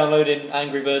you be downloading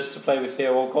Angry Birds to play with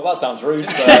Theo Walcott? That sounds rude.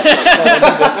 Your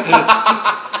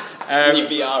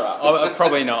VR app?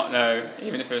 Probably not, no.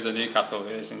 Even if it was a Newcastle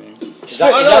version. Is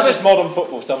that just modern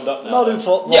football summed up now? Modern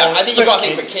football. Yeah, I think you've got to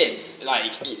think for kids.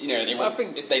 Like,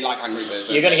 if they like Angry Birds.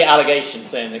 You're going to get allegations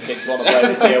saying that kids want to play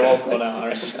with Theo Walcott now,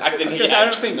 Harris. I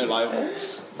don't think they're liable.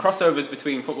 Crossovers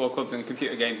between football clubs and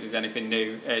computer games is anything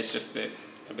new. It's just it's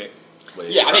a bit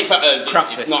weird. Yeah, I think for us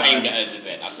it's not aimed at us, is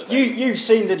it? That's the thing. You've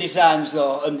seen the designs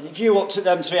though, and if you looked at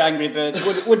them 3 Angry Birds,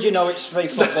 would you know it's 3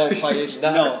 football players?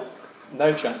 No.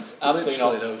 No chance. Absolutely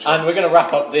not. No chance. And we're going to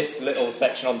wrap up this little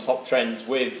section on top trends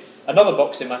with another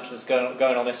boxing match that's going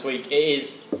on this week. It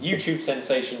is YouTube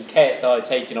sensations KSI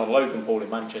taking on Logan Paul in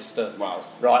Manchester. Wow.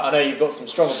 Right, I know you've got some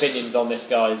strong opinions on this,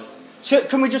 guys. So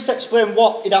can we just explain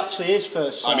what it actually is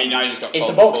first? I mean, now you just got told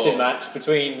It's a boxing match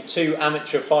between 2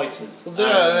 amateur fighters.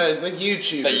 No, the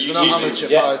YouTubers, they're not amateur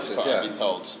fighters, I've been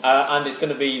told. And it's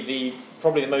going to be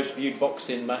probably the most viewed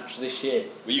boxing match this year.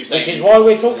 Were you saying? Which is why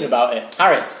we're talking about it.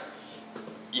 Harris?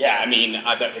 Yeah, I mean,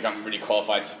 I don't think I'm really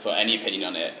qualified to put any opinion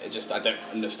on it. It's just, I don't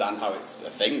understand how it's a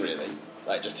thing, really.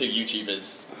 Like, just 2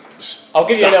 YouTubers. I'll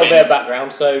give you a little bit of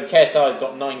background. So, KSI's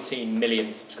got 19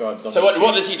 million subscribers on YouTube. So,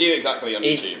 what does he do exactly on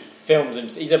YouTube? Films him.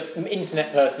 He's an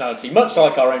internet personality, much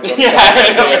like our own John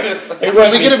We're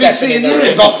going to be seeing you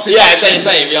in boxing. Yeah, it's the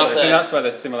same. I think that's where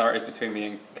the similarities between me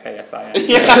and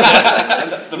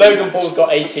KSI. Logan Paul's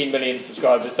got 18 million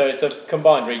subscribers, so it's a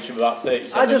combined reach of about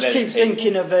 37 I just million keep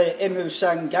thinking of him who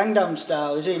sang Gangnam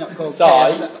Style. Is he not called Psy?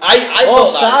 KSI? I Oh,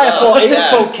 thought Psy, I that. thought he was Yeah.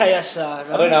 called KSI.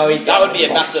 Right? I don't know how he That would be a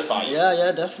better fight.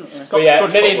 Yeah, definitely. But yeah,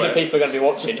 Good millions footwork. of people are going to be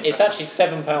watching. It's actually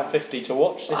 £7.50 to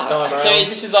watch this time around. So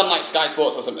this is on like Sky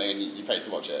Sports or something, and you pay to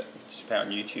watch it. You should pay on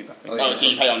YouTube, I think. Oh, so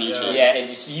you pay on YouTube. Yeah,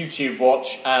 it's YouTube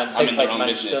watch and I'm take in place the in wrong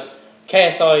Manchester. business.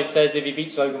 KSI says if he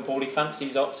beats Logan Paul, he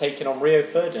fancies up taking on Rio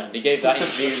Ferdinand. He gave that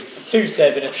interview to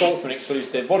Seb in a Sportsman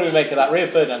exclusive. What do we make of that? Rio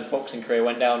Ferdinand's boxing career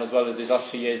went down as well as his last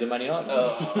few years at Man United.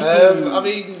 I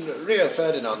mean, Rio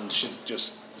Ferdinand should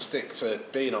just stick to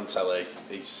being on telly.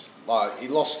 He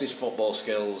lost his football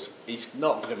skills. He's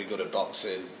not going to be good at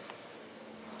boxing.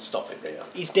 Stop it, Rio.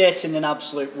 He's dating an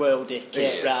absolute worldie. He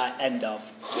is. Right, end of.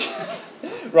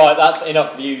 Right, that's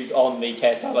enough views on the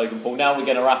KSI Logan Paul. Now we're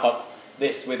going to wrap up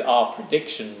this with our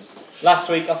predictions. Last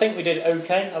week, I think we did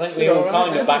okay. I think we all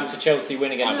kind of backed to Chelsea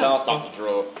win against Arsenal. Back to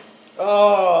draw.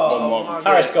 Oh, 1-1.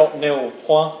 Harris got 0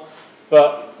 points.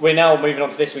 But we're now moving on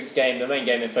to this week's game. The main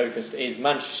game in focus is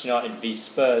Manchester United v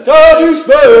Spurs. Go you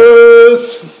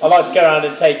Spurs! I'd like to go around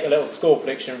and take a little score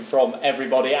prediction from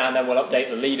everybody, and then we'll update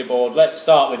the leaderboard. Let's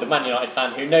start with the Man United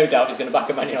fan who no doubt is going to back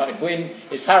a Man United win.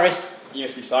 It's Harris. You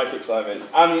must be psychic, Simon.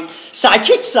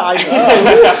 Psychic Simon.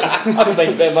 I can make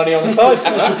a bit of money on the side for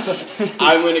that.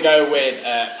 I'm going to go with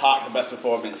Park the best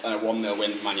performance and a 1-0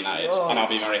 win for Man United, and I'll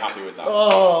be very happy with that.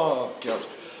 Oh, God.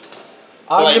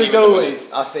 I'm Flaming going to go with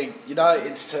with, I think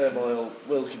United's turmoil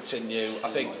will continue. I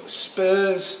think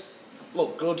Spurs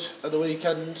look good at the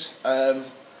weekend.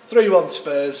 3-1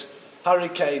 Spurs. Harry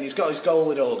Kane, he's got his goal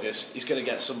in August. He's going to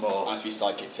get some more. I must be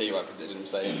psychic too, I didn't him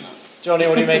saying that. Johnny,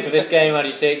 what do you make of this game? How do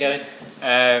you see it going?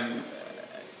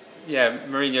 Yeah,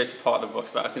 Mourinho's part of the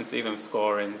bus, but I can see them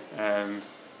scoring.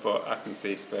 But I can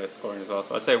see Spurs scoring as well.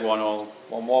 So I'd say 1-1.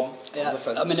 1-1. Yeah, On the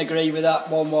fence. I'm in agree with that.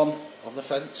 1-1. On the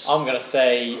fence. I'm going to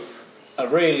say a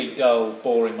really dull,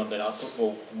 boring Monday Night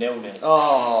Football. 0-0.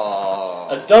 Oh.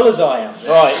 As dull as I am.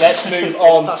 Right, let's move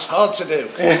on. That's hard to do.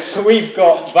 We've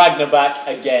got Wagner back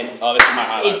again. Oh, this is my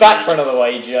highlight. He's back for another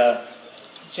wager.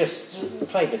 Just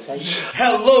play the tape.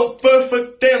 Hello,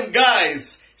 perfect 10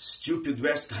 guys. Stupid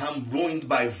West Ham ruined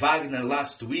by Wagner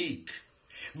last week.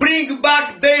 Bring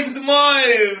back David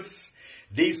Moyes.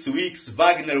 This week's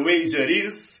Wagner wager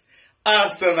is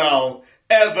Arsenal,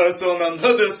 Everton and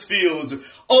Huddersfield,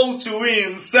 all to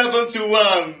win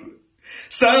 7-1.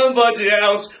 Somebody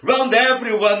else, round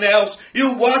everyone else,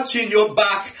 you watching your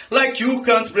back like you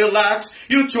can't relax.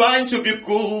 You trying to be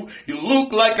cool, you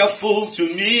look like a fool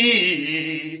to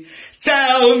me.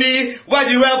 Tell me, why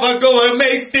do you ever go and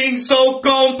make things so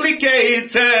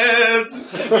complicated?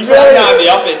 We sat down in the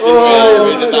office, didn't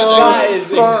we? With the That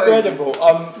is incredible.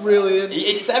 Brilliant.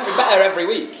 It's better every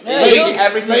week. Yeah,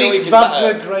 Every single week Make is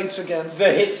Wagner better. great again.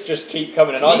 The hits just keep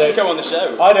coming, and He I needs to don't come on the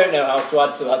show. I don't know how to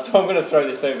add to that, so I'm going to throw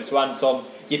this over to Anton.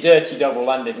 Your dirty double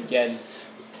landed again.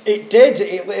 It did.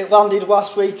 It landed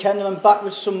last weekend, and I'm back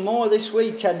with some more this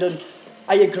weekend. And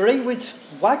I agree with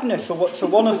Wagner for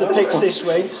one of the picks this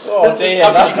week. Oh dear,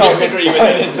 that's not good disagree with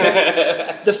sign, is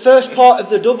it? The first part of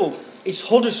the double is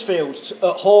Huddersfield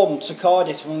at home to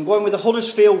Cardiff. I'm going with a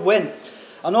Huddersfield win.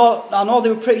 I know they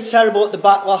were pretty terrible at the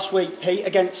back last week, Pete,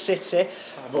 against City,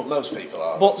 But most people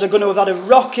are. but they're going to have had a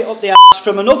rocket up the arse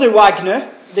from another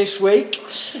Wagner this week.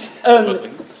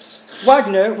 And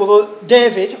Wagner,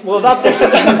 David, will have had this,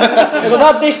 will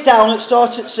have had this down at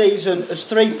start of season as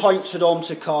 3 points at home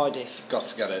to Cardiff. Got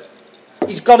to get it.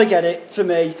 He's got to get it for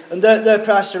me, and they're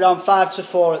priced around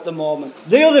 5-4 at the moment.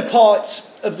 The other part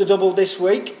of the double this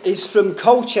week is from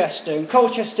Colchester, and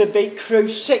Colchester beat Crewe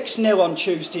 6-0 on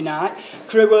Tuesday night.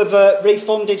 Crewe have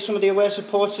refunded some of the away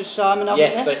supporters, Simon, haven't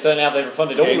Yes, they? they certainly have. They've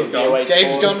refunded all Game's of the gone. away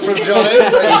Game's scores. gone from Johnny.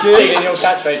 He's Thank you. stealing your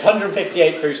catchphrase.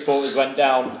 158 Crewe supporters went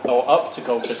down, or up to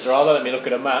Colchester rather, let me look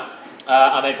at a map,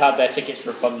 and they've had their tickets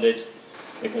refunded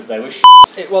because they were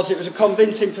It was a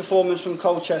convincing performance from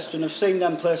Colchester, and I've seen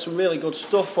them play some really good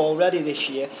stuff already this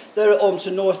year. They're at home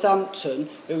to Northampton,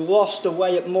 who lost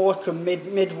away at Morecambe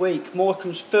midweek.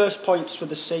 Morecambe's first points for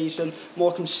the season.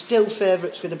 Morecambe still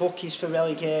favourites with the bookies for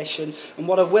relegation. And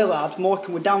what I will add,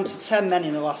 Morecambe were down to 10 men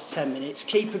in the last 10 minutes.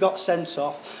 Keeper got sent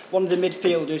off. One of the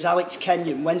midfielders, Alex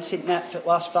Kenyon, went in net for the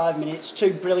last 5 minutes.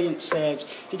 2 brilliant saves.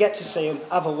 If you get to see them,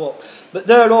 have a look. But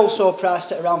they're also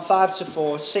priced at around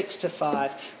 5-4,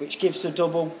 6-5, which gives the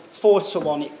double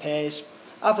 4-1 it pays.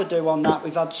 Have a do on that.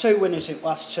 We've had 2 winners in the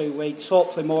last 2 weeks.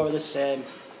 Hopefully more of the same.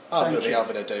 I'm Thank going to be you.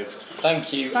 having a do.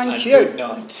 Thank you. Thank and you. Good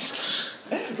night.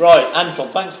 Right, Anton,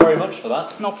 thanks very much for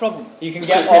that. No problem. You can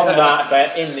get on that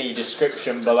bet in the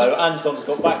description below. Anton's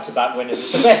got back-to-back winners.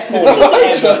 It's the best form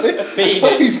he's ever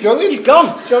been in. He's going. He's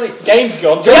gone. Johnny, game's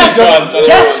gone. Guess gone. gone.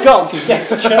 Guess gone.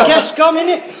 Guess gone,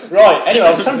 innit? Right, anyway,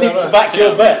 I was telling people to back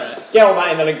your bet. Get on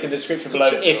that in the link in the description below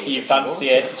if you fancy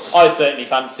it. I certainly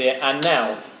fancy it. And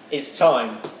now it's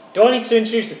time. Do I need to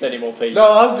introduce this anymore, Pete?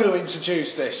 No, I'm going to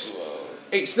introduce this.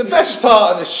 It's the best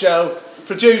part of the show.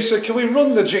 Producer, can we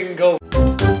run the jingle?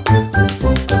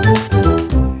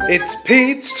 It's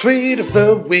Pete's tweet of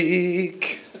the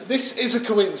week. This is a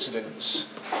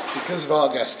coincidence because of our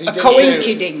guest. A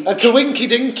coinky-dink. A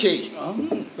coinky-dinky,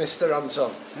 Mr.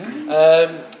 Anton.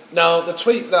 Now, the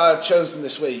tweet that I've chosen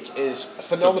this week is a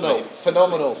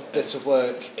phenomenal bit of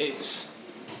work. It's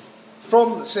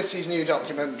from the City's new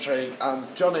documentary,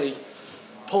 and Johnny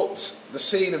put the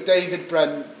scene of David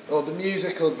Brent, or the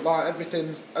music, or like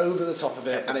everything over the top of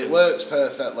it, and it works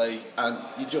perfectly, and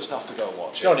you just have to go and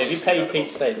watch it. Johnny, have you paid Pete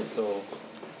to say this, or...?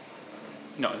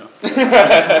 Not enough.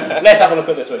 Let's have a look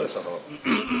at this one. Let's have a look.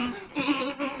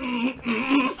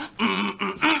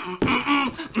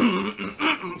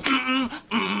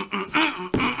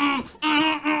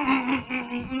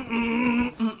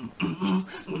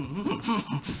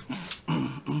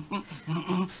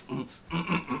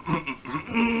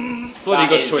 Bloody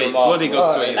good tweet. Bloody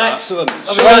good tweet. Excellent.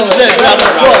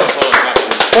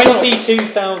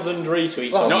 22,000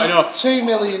 retweets. That's Not enough. 2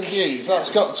 million views. That's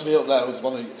got to be up there with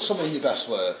some of your best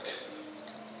work.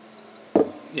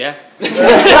 Yeah. And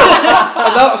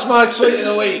that's my tweet of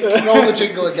the week. Roll the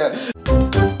jingle again.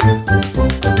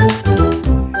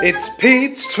 It's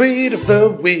Pete's tweet of the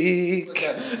week.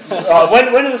 Right,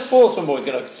 when are the Sportsman boys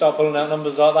going to start pulling out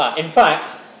numbers like that? In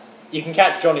fact, you can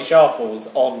catch Jonny Sharples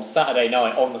on Saturday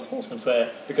night on the Sportsman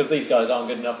Twitter, because these guys aren't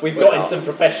good enough. We've got in some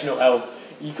professional help.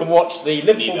 You can watch the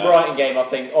Liverpool-Brighton game, I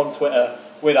think, on Twitter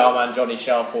with our man Jonny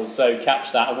Sharples, so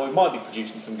catch that, and we might be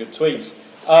producing some good tweets.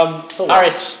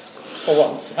 Harris, for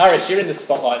once. Harris, you're in the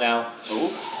spotlight now. Ooh,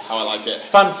 how I like it.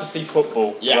 Fantasy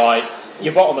football, Yes. right?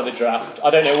 You're bottom of the draft.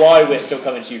 I don't know why we're still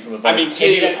coming to you from above. I mean,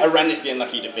 two horrendously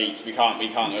unlucky defeats. We can't Two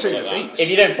overlook defeats. If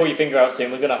you don't pull your finger out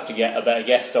soon, we're going to have to get a better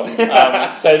guest on.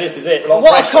 So this is it.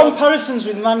 What are comparisons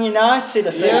with Man United,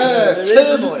 I think? Yeah, There is,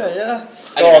 terrible. isn't there? Yeah.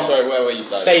 that. Anyway, sorry, where were you,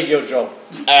 sorry? Save your job.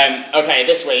 Okay,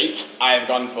 this week I have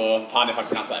gone for, pardon if I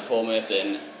pronounce that poor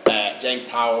Merson, James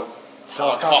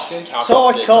Tarkowski.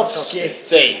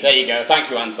 See, there you go. Thank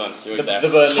you, Anton. You always there. The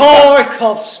Burnley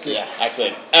Tarkowski. Yeah,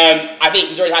 excellent. I think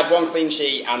he's already had one clean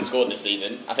sheet and scored this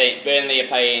season. I think Burnley are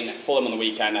playing Fulham on the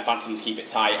weekend. I fancy them to keep it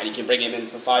tight, and you can bring him in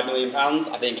for £5 million. I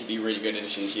think he'd be a really good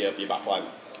addition to your back line.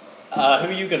 Who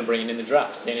are you going to bring in the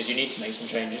draft, seeing as you need to make some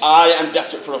changes? I am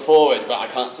desperate for a forward, but I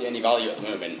can't see any value at the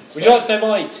moment. Would you like to know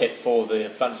my tip for the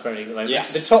Fantasy Premier League at the moment?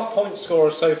 Yes. The top point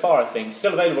scorer so far, I think,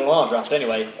 still available on our draft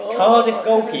anyway. Cardiff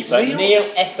goalkeeper Neil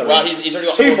Etheridge. Well, he's already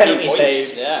got 2 14 penalty points.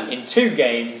 saves Yeah. in 2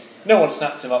 games. No one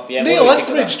snapped him up yet. Neil What do you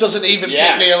think of Etheridge doesn't even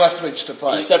pick Neil Etheridge to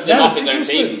play. He subbed him off his own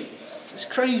team. It's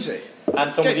crazy. that?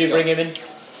 Anton, would you bring him in?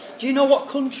 Do you know what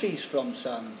country he's from,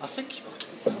 Sam? I think he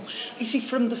Welsh. Is he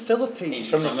from the Philippines? He's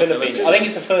from the Philippines. I think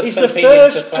he's the first He's the Filipino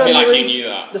first to play. I feel like Premier you League- knew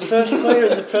that. The first player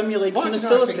in the Premier League Why from the did I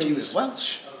Philippines. think he was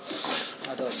Welsh? I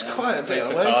don't That's know. quite a bit Plays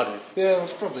for away. Cardiff. Yeah,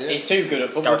 that's probably it. He's too good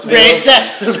at football to be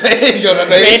Racist! You got a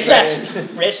Racist!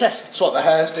 Racist! That's what the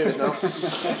hair's doing now.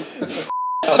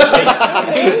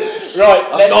 Right,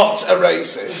 I'm not a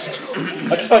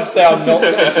racist. I just like to say I'm not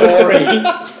a Tory.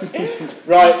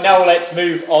 Right, now let's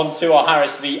move on to our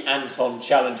Harris v Anton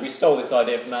challenge. We stole this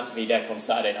idea from Ant v Deck on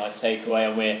Saturday Night Takeaway,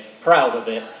 and we're proud of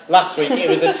it. Last week it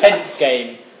was a tense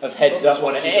game of heads up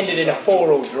one. It ended in a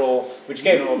 4-4 draw, which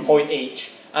gave them a point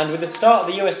each. And with the start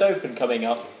of the US Open coming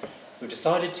up, we've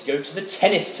decided to go to the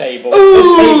tennis table. The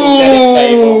table tennis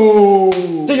table.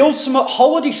 The ultimate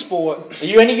holiday sport. Are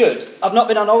you any good? I've not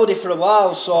been on holiday for a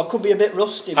while, so I could be a bit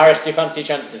rusty. Harris, do you fancy your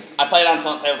chances? I played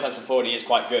Anton at table tennis before, and he is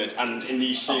quite good. And in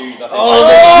these shoes, I think.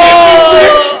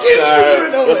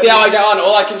 We'll see how I get on.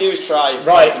 All I can do is try.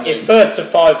 Right, it's first to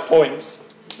 5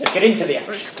 points. Let's get into the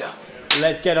action. Let's go.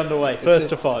 Let's get underway. First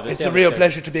to 5. It's a real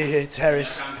pleasure to be here. It's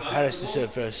Harris. Harris to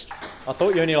serve first. I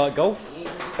thought you only liked golf.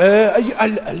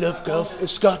 I love golf.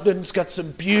 Scotland's got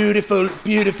some beautiful,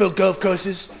 beautiful golf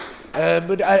courses.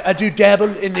 But I do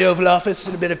dabble in the Oval Office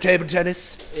and a bit of table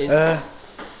tennis.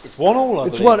 It's 1-1, I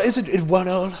It's believe. one, isn't it?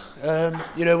 1-1.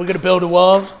 We're going to build a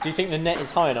wall. Do you think the net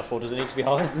is high enough, or does it need to be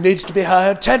higher? It needs to be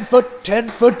higher. 10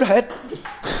 foot ahead.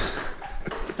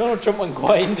 Donald Trump went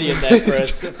quite Indian there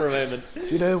for a moment.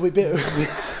 We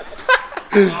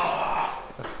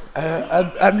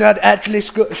I'm not actually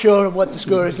sure on what the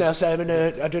score is now, Simon.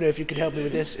 I don't know if you can help me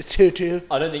with this. It's 2-2.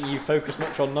 I don't think you focus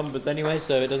much on numbers anyway,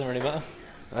 so it doesn't really matter.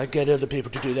 I get other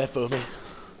people to do that for me.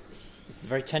 This is a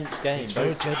very tense game. It's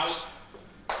very tense.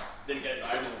 Didn't get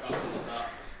diagonal from the start.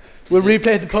 We'll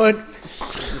replay the point.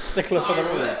 The stickler for the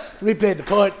rules. Replay the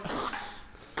point.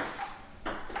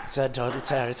 It's Anton, it's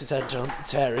Harris, it's Anton,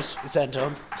 it's Harris, it's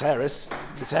Anton, it's Harris,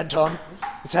 it's Anton,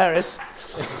 it's Harris.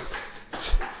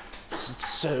 It's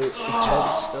so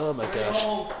intense. Oh my gosh.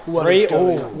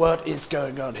 What is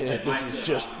going on here? This is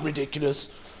just ridiculous.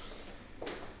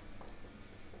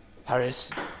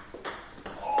 Harris.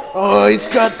 Oh, he's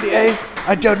got the A.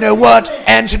 I don't know what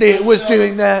Anthony was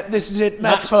doing there. This is it.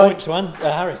 Match point to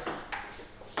Harris.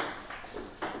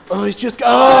 Oh, he's just.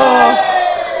 Oh!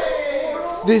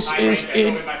 This is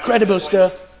incredible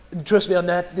stuff. And trust me on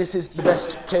that. This is the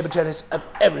best table tennis I've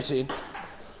ever seen.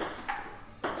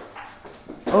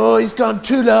 Oh, he's gone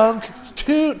too long. It's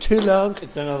too long.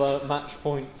 It's another match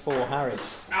point for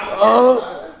Harris.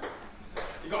 Oh.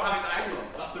 You got to have it diagonal.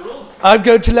 That's the rules. I'm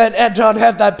going to let Anton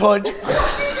have that point.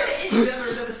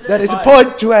 That is a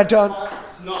point to Anton.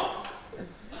 It's not.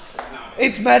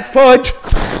 It's match point.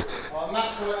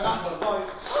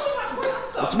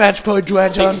 It's match point to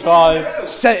Anton. 6-5.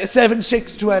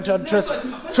 7-6 to Anton.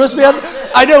 Trust me.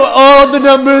 I know all the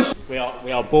numbers. We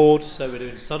are bored, so we're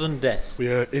doing sudden death.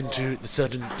 We are into the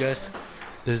sudden death.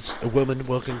 There's a woman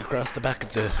walking across the back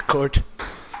of the court.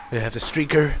 We have a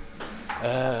streaker.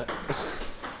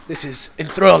 This is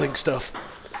enthralling stuff.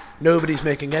 Nobody's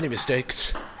making any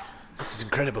mistakes. This is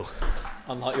incredible.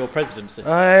 Unlike your presidency.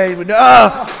 And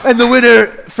the winner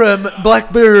from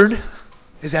Blackburn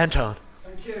is Anton.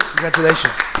 Thank you.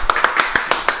 Congratulations.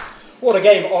 What a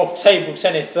game of table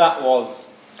tennis that was.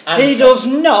 He does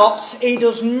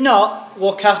not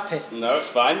look happy. No, it's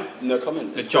fine. No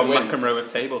comment. It's John McEnroe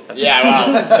with table tennis. Yeah,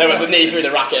 well, there was the knee through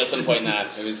the racket at some point there.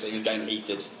 It was getting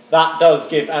heated. That does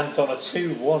give Anton a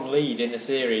 2-1 lead in the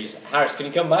series. Harris, can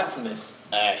you come back from this?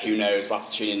 Who knows? We'll have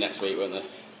to tune in next week, won't they?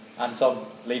 Anton,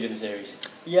 leading the series.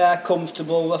 Yeah,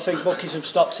 comfortable. I think bookies have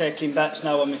stopped taking bets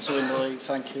now on me to win the league.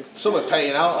 Thank you. Some are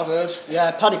paying out, I've heard.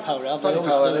 Yeah, Paddy Power.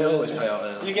 They always pay out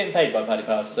there. You getting paid by Paddy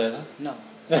Power to say that? No.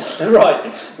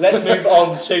 Right, let's move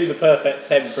on to the perfect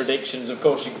 10 predictions. Of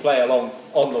course, you can play along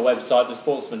on the website,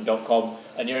 thesportsman.com,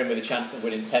 and you're in with a chance of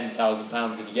winning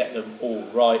 £10,000 if you get them all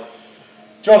right.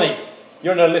 Johnny,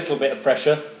 you're under a little bit of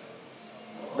pressure.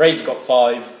 Razor got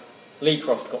 5, Lee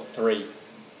Croft got 3.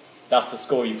 That's the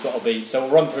score you've got to beat. So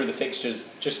we'll run through the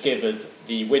fixtures, just give us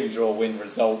the win-draw-win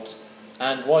result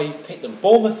and why you've picked them.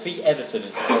 Bournemouth v Everton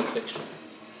is the first fixture.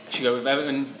 Should go with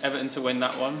Everton to win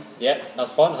that one. Yep,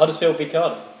 that's fine. Huddersfield v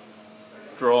Cardiff.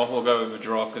 Draw. We'll go with a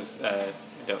draw because.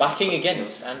 Backing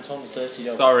against Anton's dirty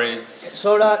dog. Sorry. It's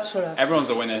alright. Everyone's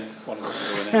a winner. One of us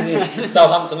is a winner.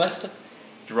 Southampton Leicester.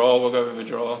 Draw. We'll go with a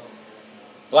draw.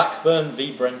 Blackburn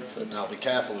v Brentford. Now be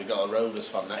careful, we've got a Rovers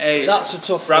fan next. Hey, that's a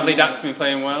tough Bradley one. Dack's been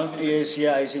playing well. He is,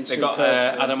 yeah, he's in They superb got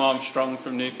form. Adam Armstrong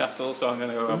from Newcastle, so I'm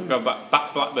going to go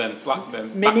back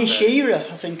Blackburn. Mini Shearer,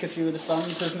 I think a few of the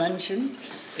fans have mentioned.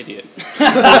 Idiots.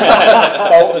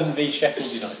 Bolton v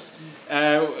Sheffield United.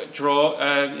 Draw.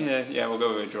 Yeah, we'll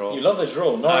go with a draw. You love a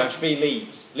draw. Norwich v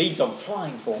Leeds. Leeds on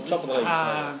flying form, top of the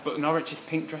league. But Norwich's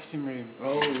pink dressing room.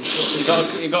 Oh,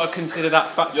 you got to consider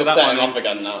that factor. You're that setting one. off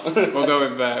again now. We'll go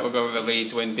with a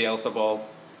Leeds win. Bielsa ball.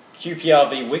 QPR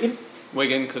v Wigan.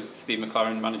 Wigan because Steve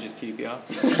McLaren manages QPR.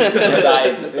 That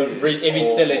is, if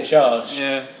he's still in charge.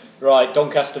 Yeah. Right,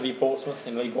 Doncaster v Portsmouth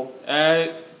in League One.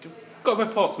 Got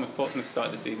with Portsmouth. Portsmouth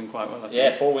started the season quite well, I think.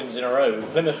 Yeah, 4 wins in a row.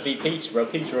 Plymouth v Peterborough.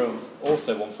 Peterborough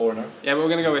also won 4 in a row. Yeah, but we're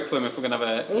going to go with Plymouth. We're going to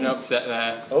have an upset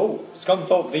there. Oh,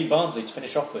 Scunthorpe v Barnsley to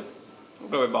finish off with. We'll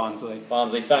go with Barnsley.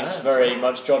 Barnsley, thanks very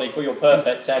much, Johnny, for your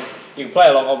perfect 10. You can play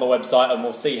along on the website and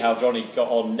we'll see how Johnny got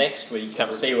on next week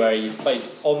and see where he's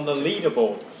placed on the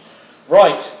leaderboard.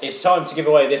 Right, it's time to give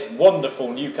away this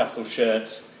wonderful Newcastle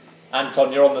shirt.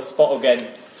 Anton, you're on the spot again.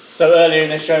 So earlier in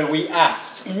the show we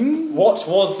asked, what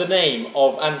was the name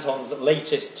of Anton's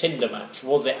latest Tinder match?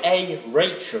 Was it A,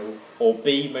 Rachel, or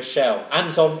B, Michelle?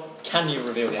 Anton, can you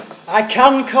reveal the answer? I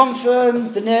can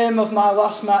confirm the name of my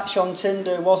last match on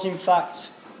Tinder was in fact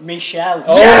Michelle.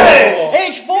 Oh. Yes!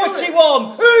 Age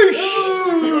 41!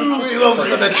 Oosh! he loves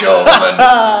the mature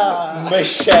woman.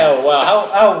 Michelle,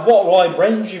 wow. What wide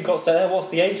range you've got set there? What's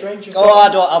the age range you've got? Oh, I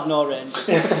don't have no range.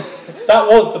 That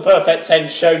was the Perfect 10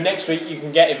 show. Next week you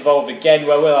can get involved again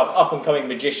where we'll have up-and-coming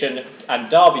magician and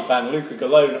Derby fan Luca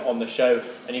Galone on the show,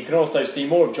 and you can also see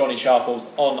more of Jonny Sharples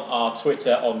on our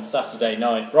Twitter on Saturday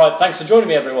night. Right, thanks for joining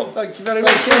me everyone. Thank you very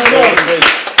much.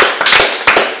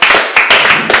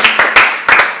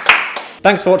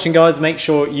 Thanks for watching, guys. Make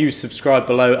sure you subscribe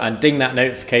below and ding that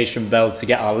notification bell to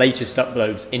get our latest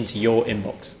uploads into your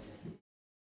inbox.